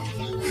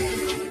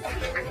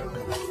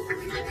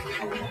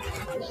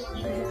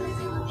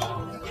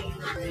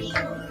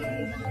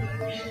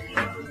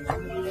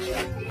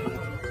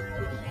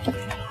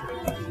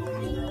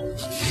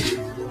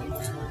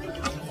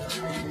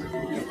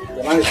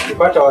 Jamani,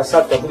 tukipata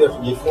wasaa tutakuja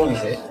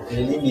tujifunze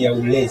elimu ya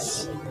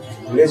ulezi.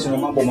 Ulezi una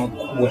mambo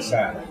makubwa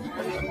sana.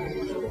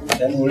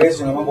 Yaani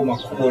ulezi una mambo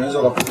makubwa, unaweza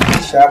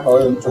kukufikisha hapa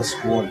wewe mtu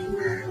asikuone.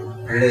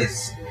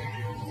 Ulezi.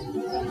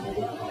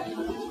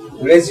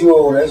 Ulezi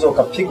huo unaweza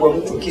ukapigwa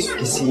mtu kisu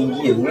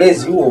kisiingie.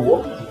 Ulezi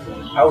huo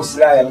au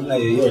silaha ya namna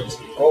yoyote.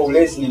 Kwa hiyo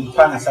ulezi ni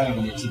mpana sana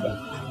kwenye tiba.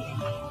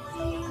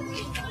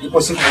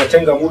 Ipo siku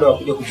tutatenga muda wa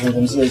kuja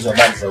kuzungumzia hizo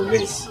habari za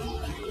ulezi.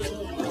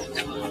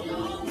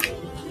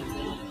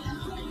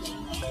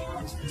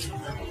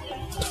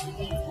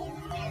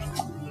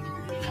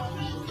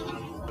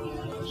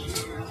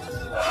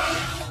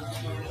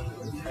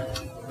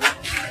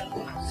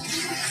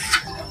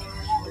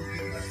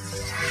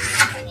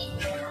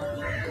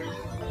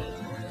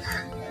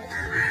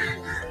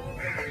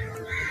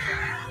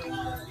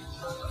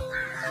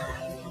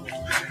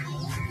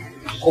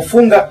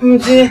 Kufunga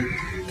mji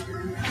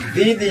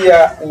dhidi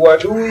ya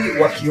uadui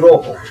wa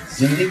kiroho,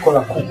 zindiko la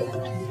kuku.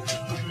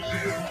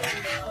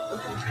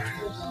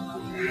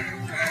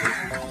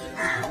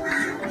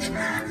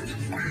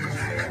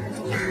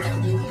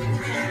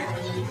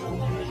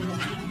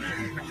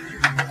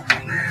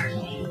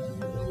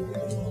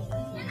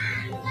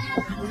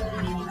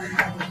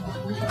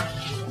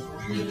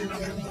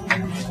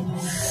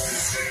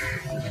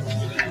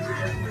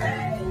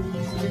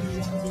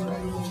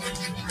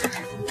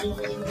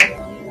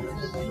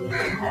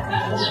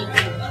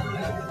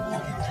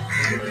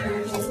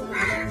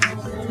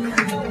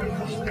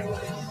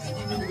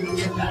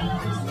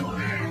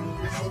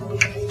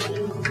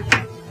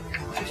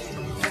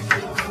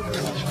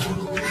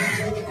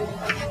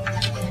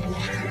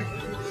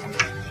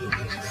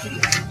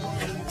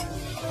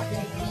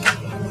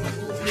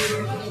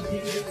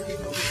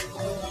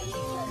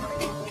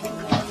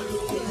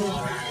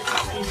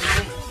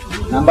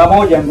 Namba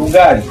 1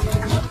 Ndugari.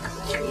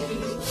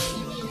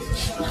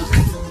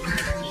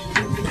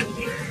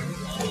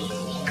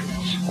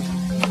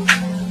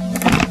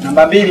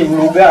 Namba 2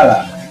 Mlugala.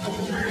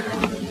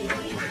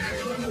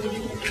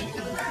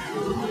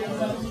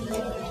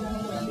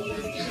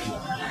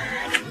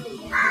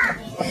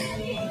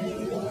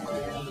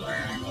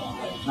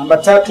 Namba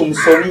 3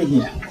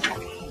 Msonihia.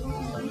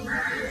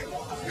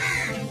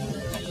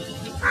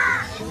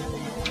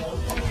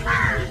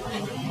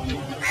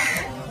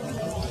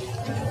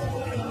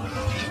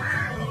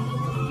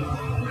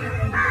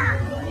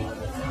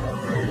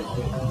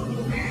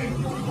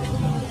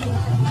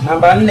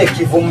 Namba 4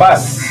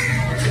 Kivumbasi.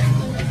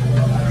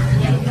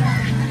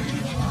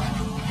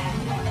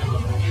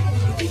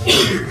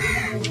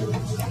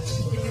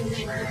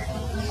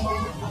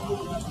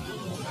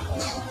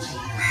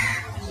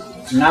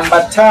 Namba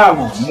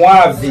 5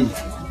 Mwavi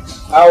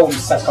au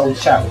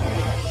Msakauchawi.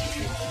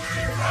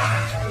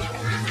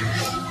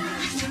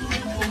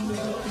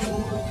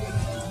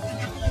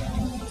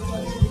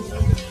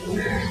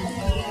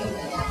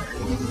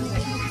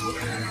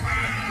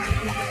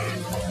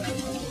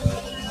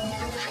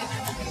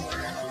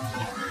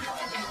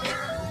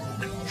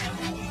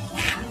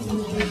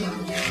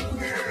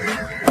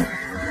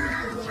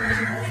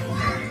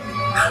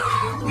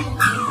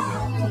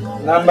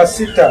 Namba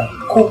 6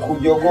 Kuku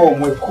Jogoo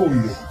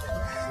Mwekundu.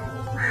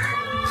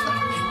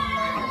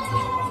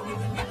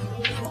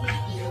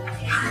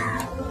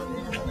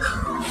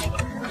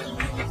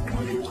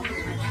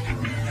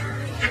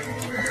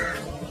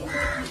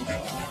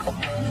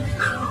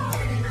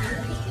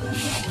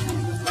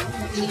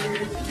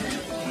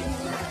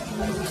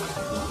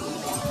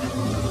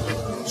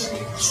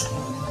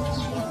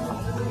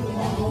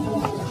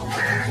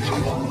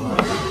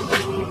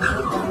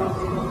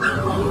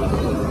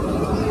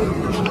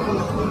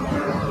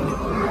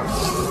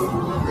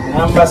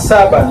 Namba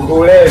 7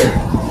 Ndulele.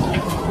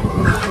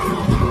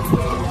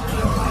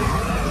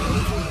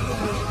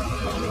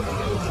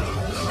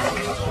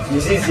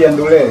 Mizizi ya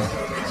ndulele.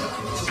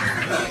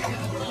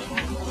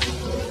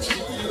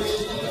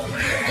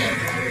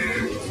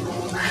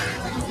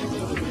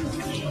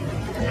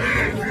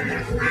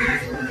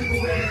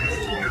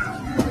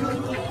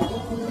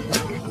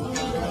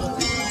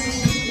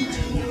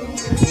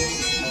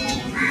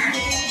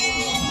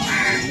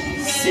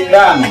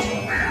 Sindano.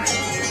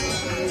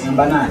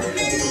 Namba 8.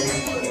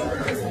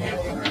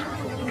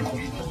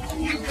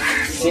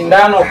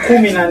 Sindano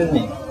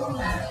 14.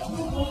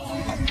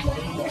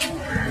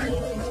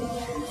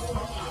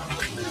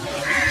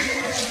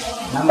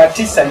 Namba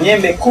 9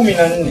 Nyembe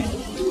 14.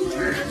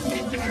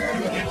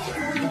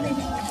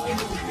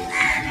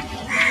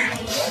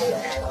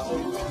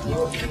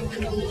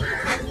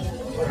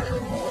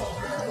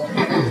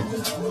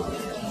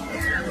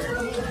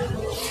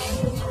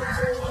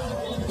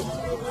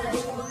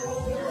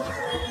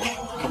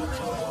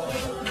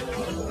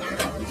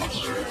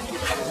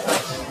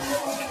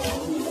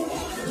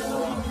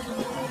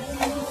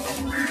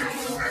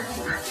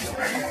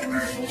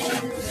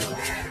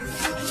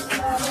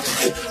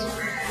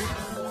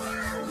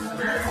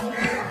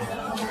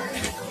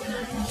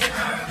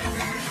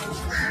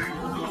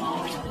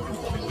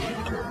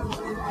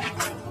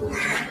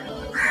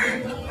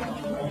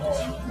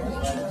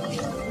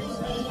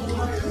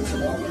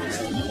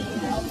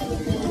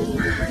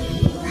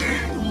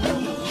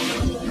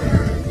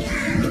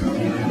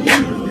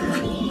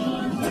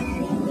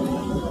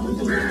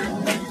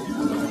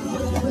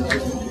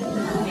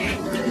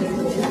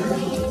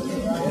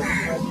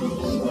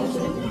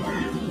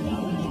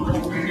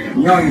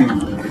 Nyoni.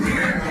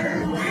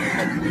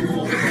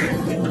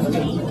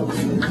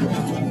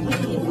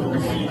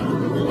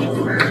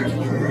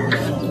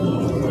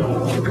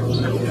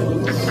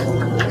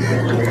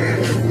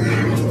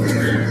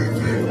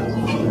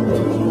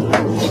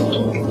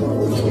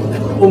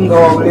 Unga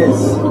wa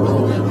ulezi.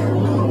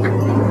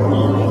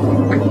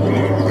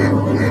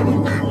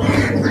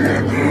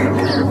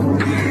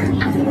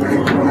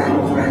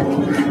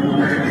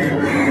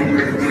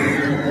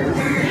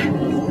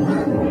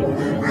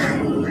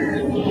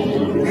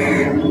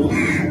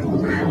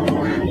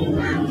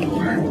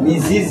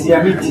 Mizizi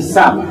ya miti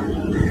 7.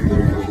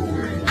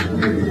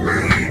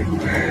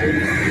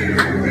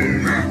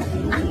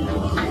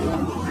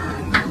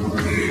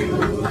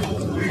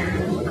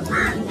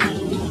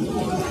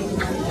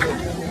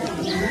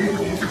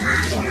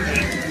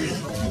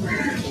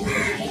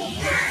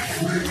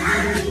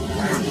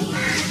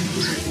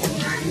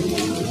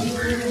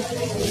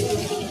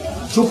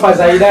 chupa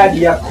za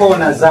idadi ya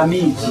kona za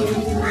miji.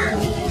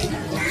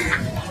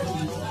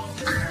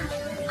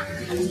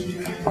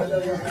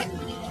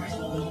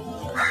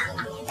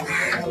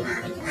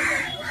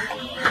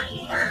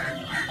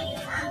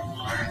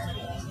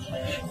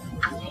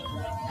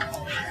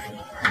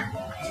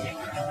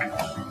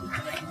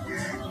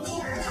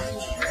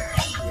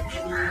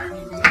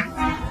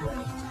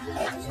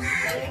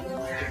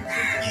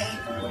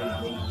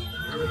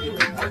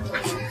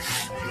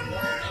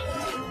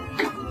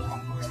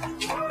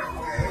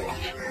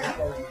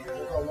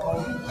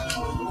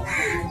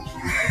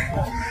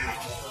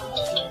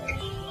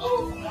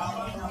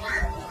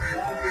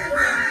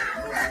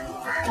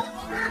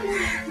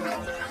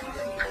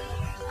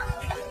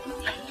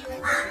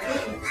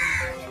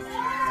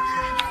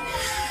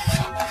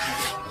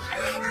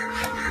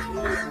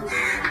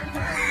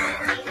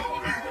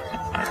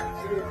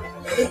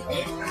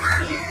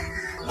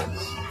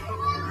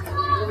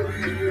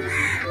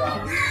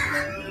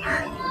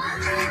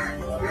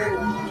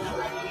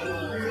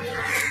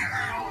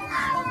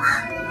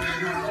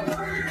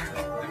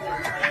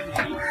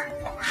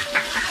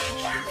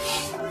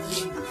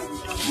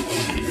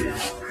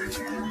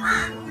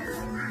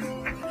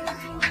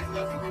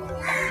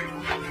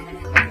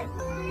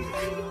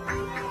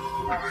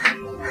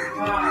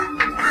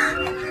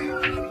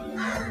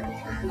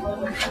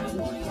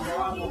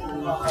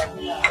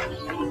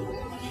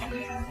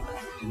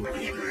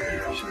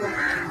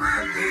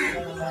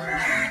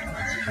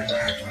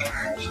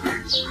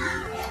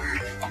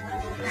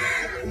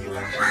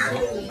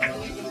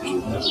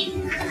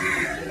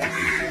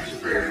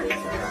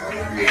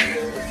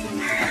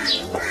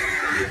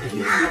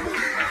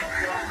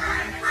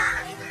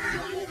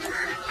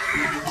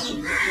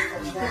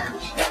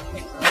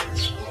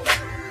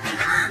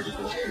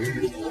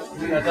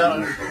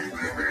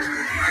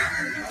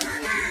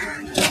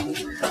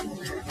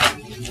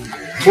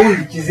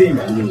 Bundi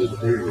kizima.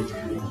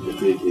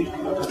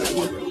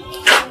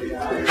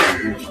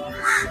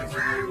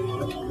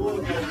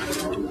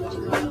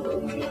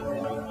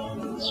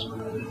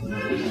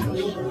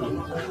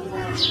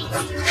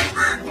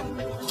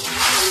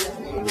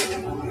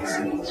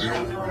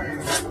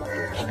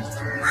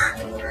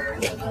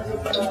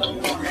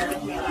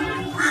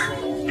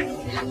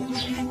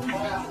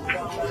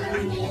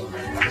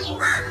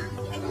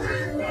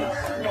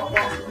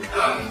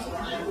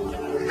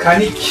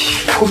 Kaniki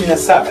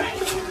 17.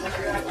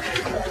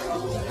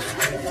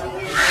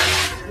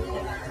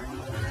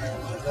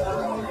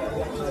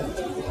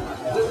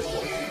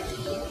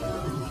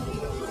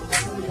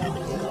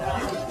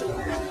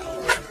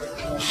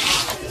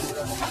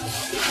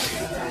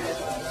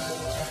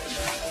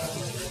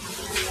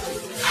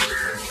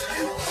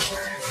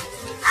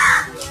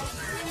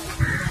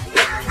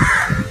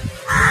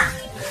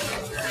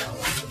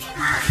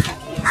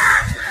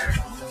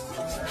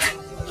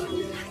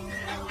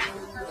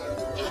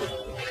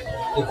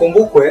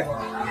 Ikumbukwe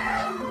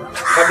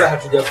kabla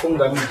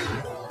hatujafunga mji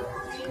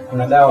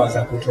kuna dawa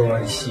za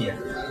kutoalishia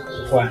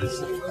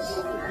kwanza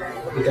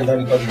kupita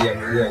ndani kwa ajili ya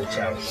kuzuia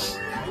uchawi.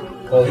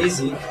 Kwa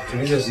hizi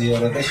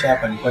tulizoziorodhesha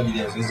hapa ni kwa ajili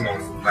ya zoezi la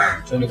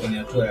ufungaji. Twende kwenye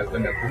hatua ya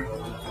kwenda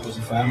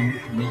kuzifahamu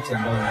miti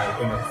ambayo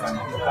tunakwenda kufanya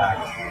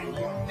tohara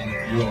ili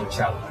kuzuia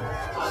uchawi.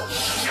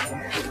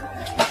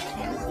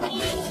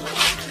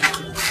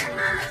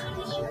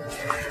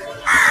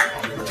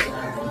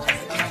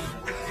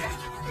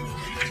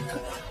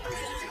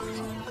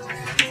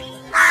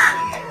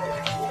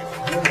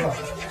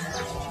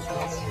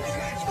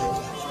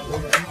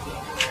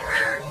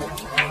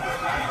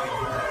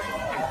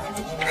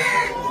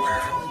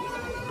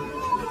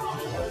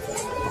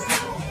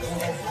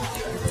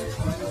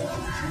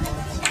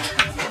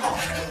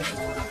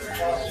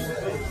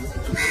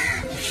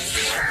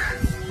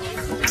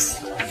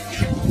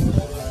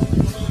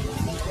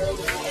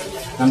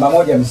 Namba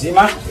 1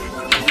 mzima.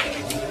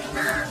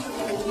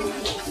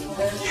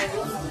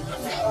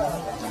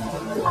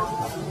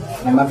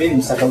 Namba 2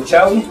 msaka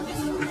uchawi.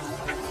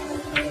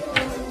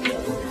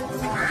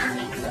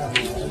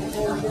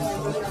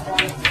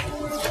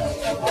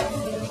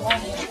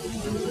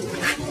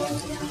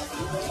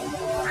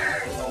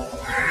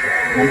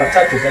 Namba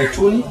 3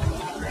 zaituni.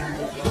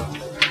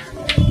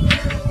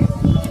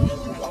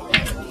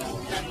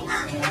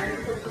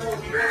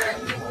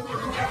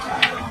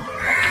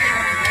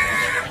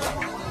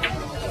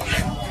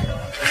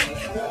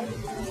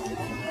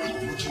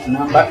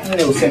 Namba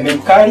 4 usembe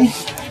mkali.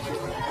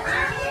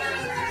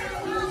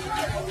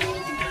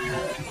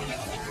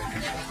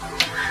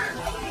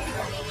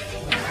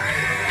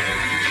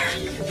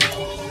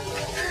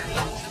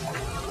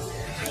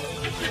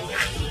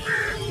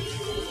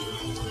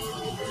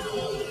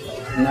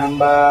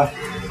 Namba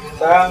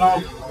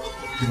 5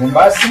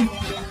 kibumbasi.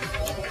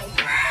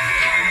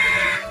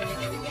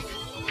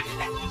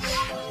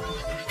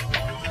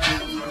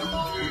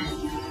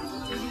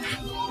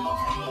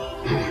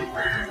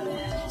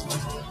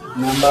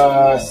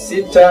 Namba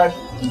 6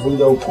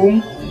 mvunja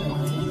hukumu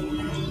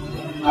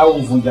au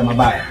mvunja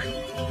mabaya.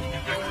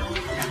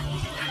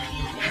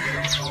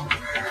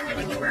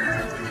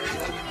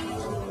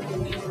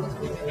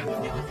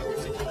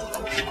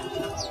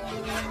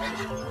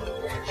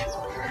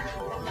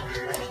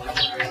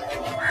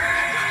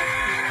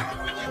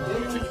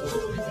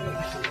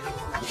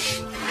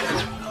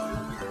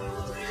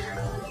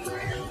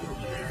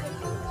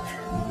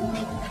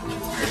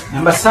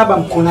 Namba 7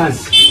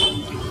 mkunazi.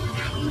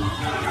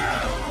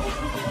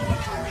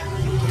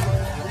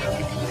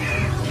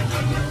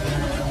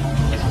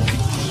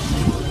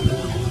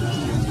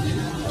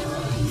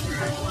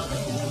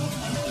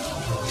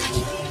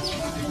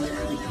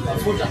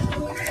 Mafuta.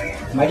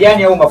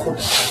 Majani au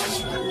mafuta.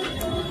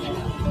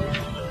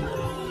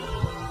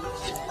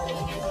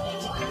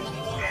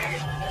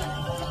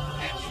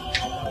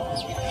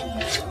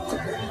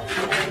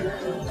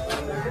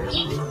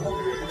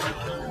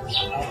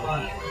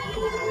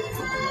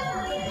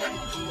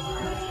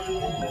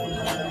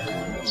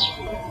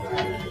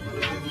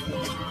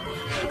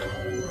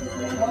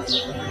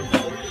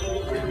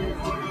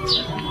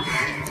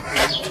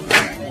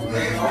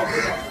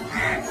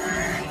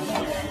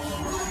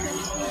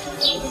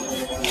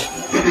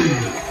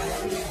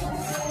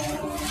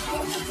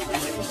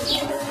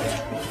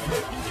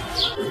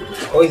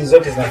 Hizi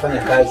zote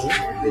zinafanya kazi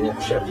zenye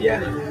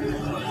kushabiana.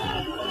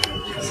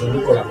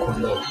 Zinduko la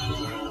kondoo.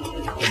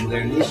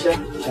 Kumgandisha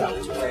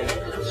chafu.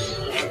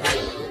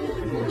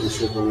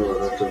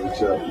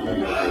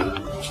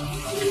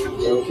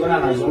 Ukiona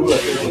anazunguka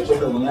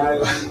kutoka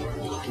mnyayo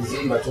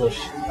kizimba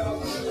tosha.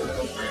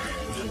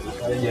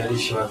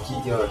 Haijalishi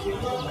wakija wakija.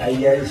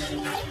 Haijalishi.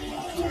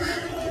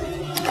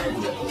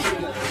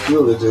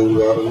 Sio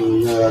letenga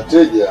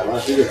wateja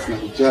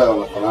tunakuchaa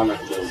wanafanana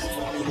kidogo.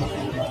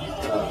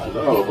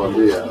 Ndio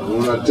nakwambia,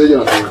 unateja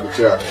na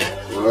kukuchaa.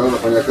 Unaona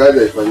unafanya kazi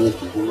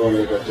haifanyiki, kumbe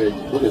unaweka teja.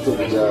 Kule tu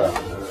kuchaa.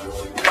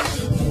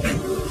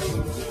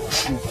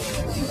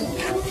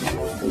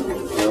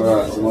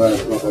 Simama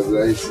kwa kazi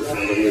rahisi,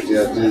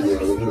 unaletea teja.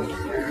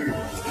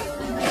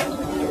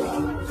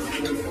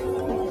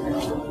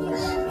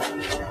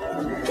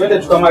 Twende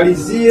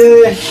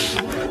tukamalizie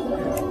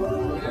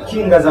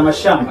kinga za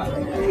mashamba.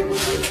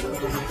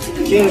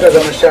 Kinga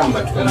za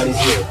mashamba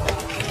tukamalizie.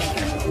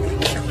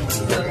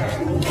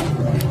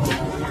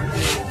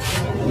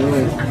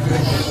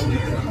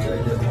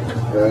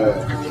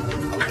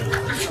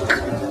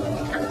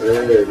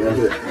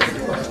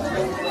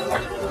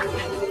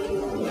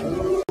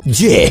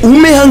 Je,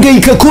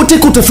 umehangaika kote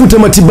kutafuta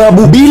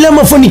matibabu bila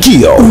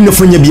mafanikio?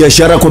 Unafanya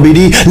biashara kwa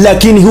bidii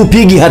lakini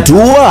hupigi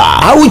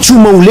hatua? Au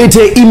chuma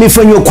ulete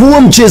imefanywa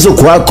kuwa mchezo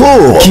kwako?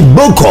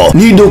 Kiboko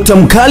ni Dr.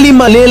 MKALI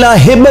MALELA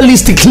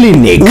Herbalist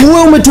Clinic.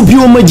 Uwe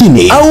umetupiwa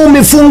majini au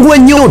umefungwa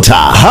nyota,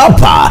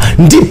 hapa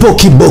ndipo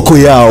kiboko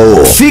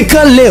yao.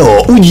 Fika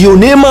leo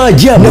ujionee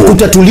maajabu na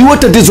kutatuliwa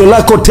tatizo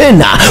lako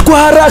tena kwa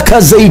haraka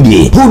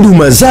zaidi.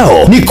 Huduma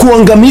zao ni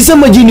kuangamiza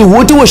majini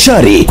wote wa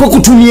shari kwa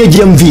kutumia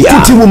jamvia,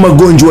 kutibu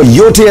magonjwa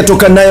yote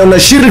yatokanayo na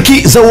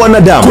shiriki za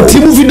wanadamu,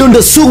 kutibu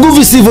vidonda sugu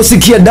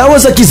visivyosikia dawa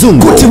za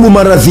kizungu, kutibu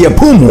maradhi ya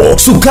pumu,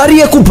 sukari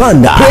ya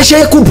kupanda, presha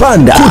ya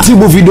kupanda,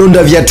 kutibu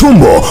vidonda vya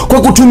tumbo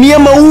kwa kutumia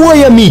maua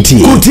ya miti,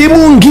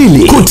 kutibu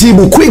ngili,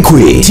 kutibu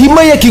kwikwi,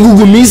 tiba ya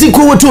kigugumizi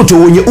kwa watoto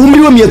wenye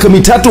umri wa miaka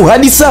 3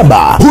 hadi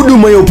 7,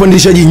 huduma ya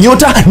upandishaji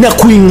nyota na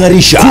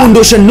kuingarisha,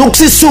 kuondosha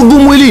nuksi sugu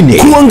mwilini,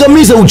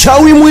 kuangamiza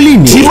uchawi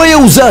mwilini, tiba ya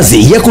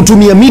uzazi ya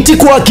kutumia miti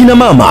kwa akina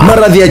mama,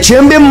 maradhi ya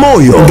chembe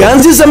moyo,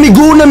 ganzi za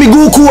miguu na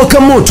miguu kuwaka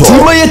moto,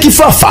 tiba ya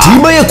kifafa,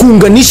 tiba ya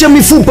kuunganisha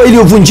mifupa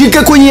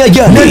iliyovunjika kwenye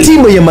ajali, na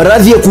tiba ya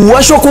maradhi ya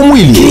kuwashwa kwa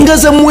mwili, kinga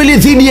za mwili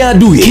dhidi ya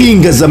adui,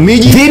 kinga za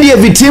miji dhidi ya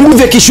vitimbu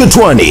vya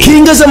kishotwani,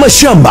 kinga za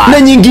mashamba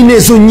na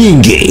nyinginezo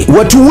nyingi.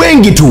 Watu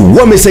wengi tu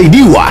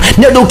wamesaidiwa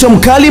na Dr.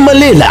 MKALI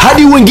MALELA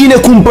hadi wengine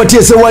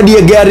kumpatia zawadi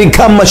ya gari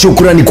kama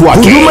shukrani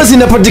kwake. Huduma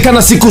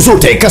zinapatikana siku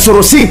zote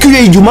kasoro siku ya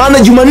Ijumaa na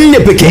Jumanne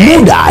pekee.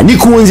 Muda ni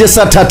kuanzia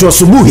saa 3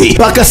 asubuhi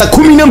mpaka saa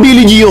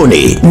 12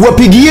 jioni.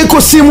 Wapigie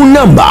kwa simu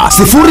namba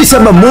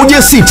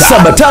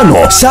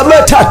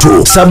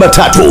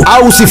 0716757373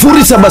 au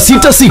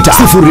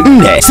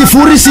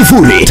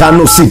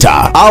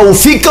 0766040056 au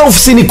fika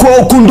ofisini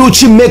kwao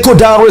Kunduchi Meko,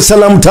 Dar es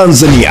Salaam,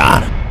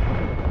 Tanzania.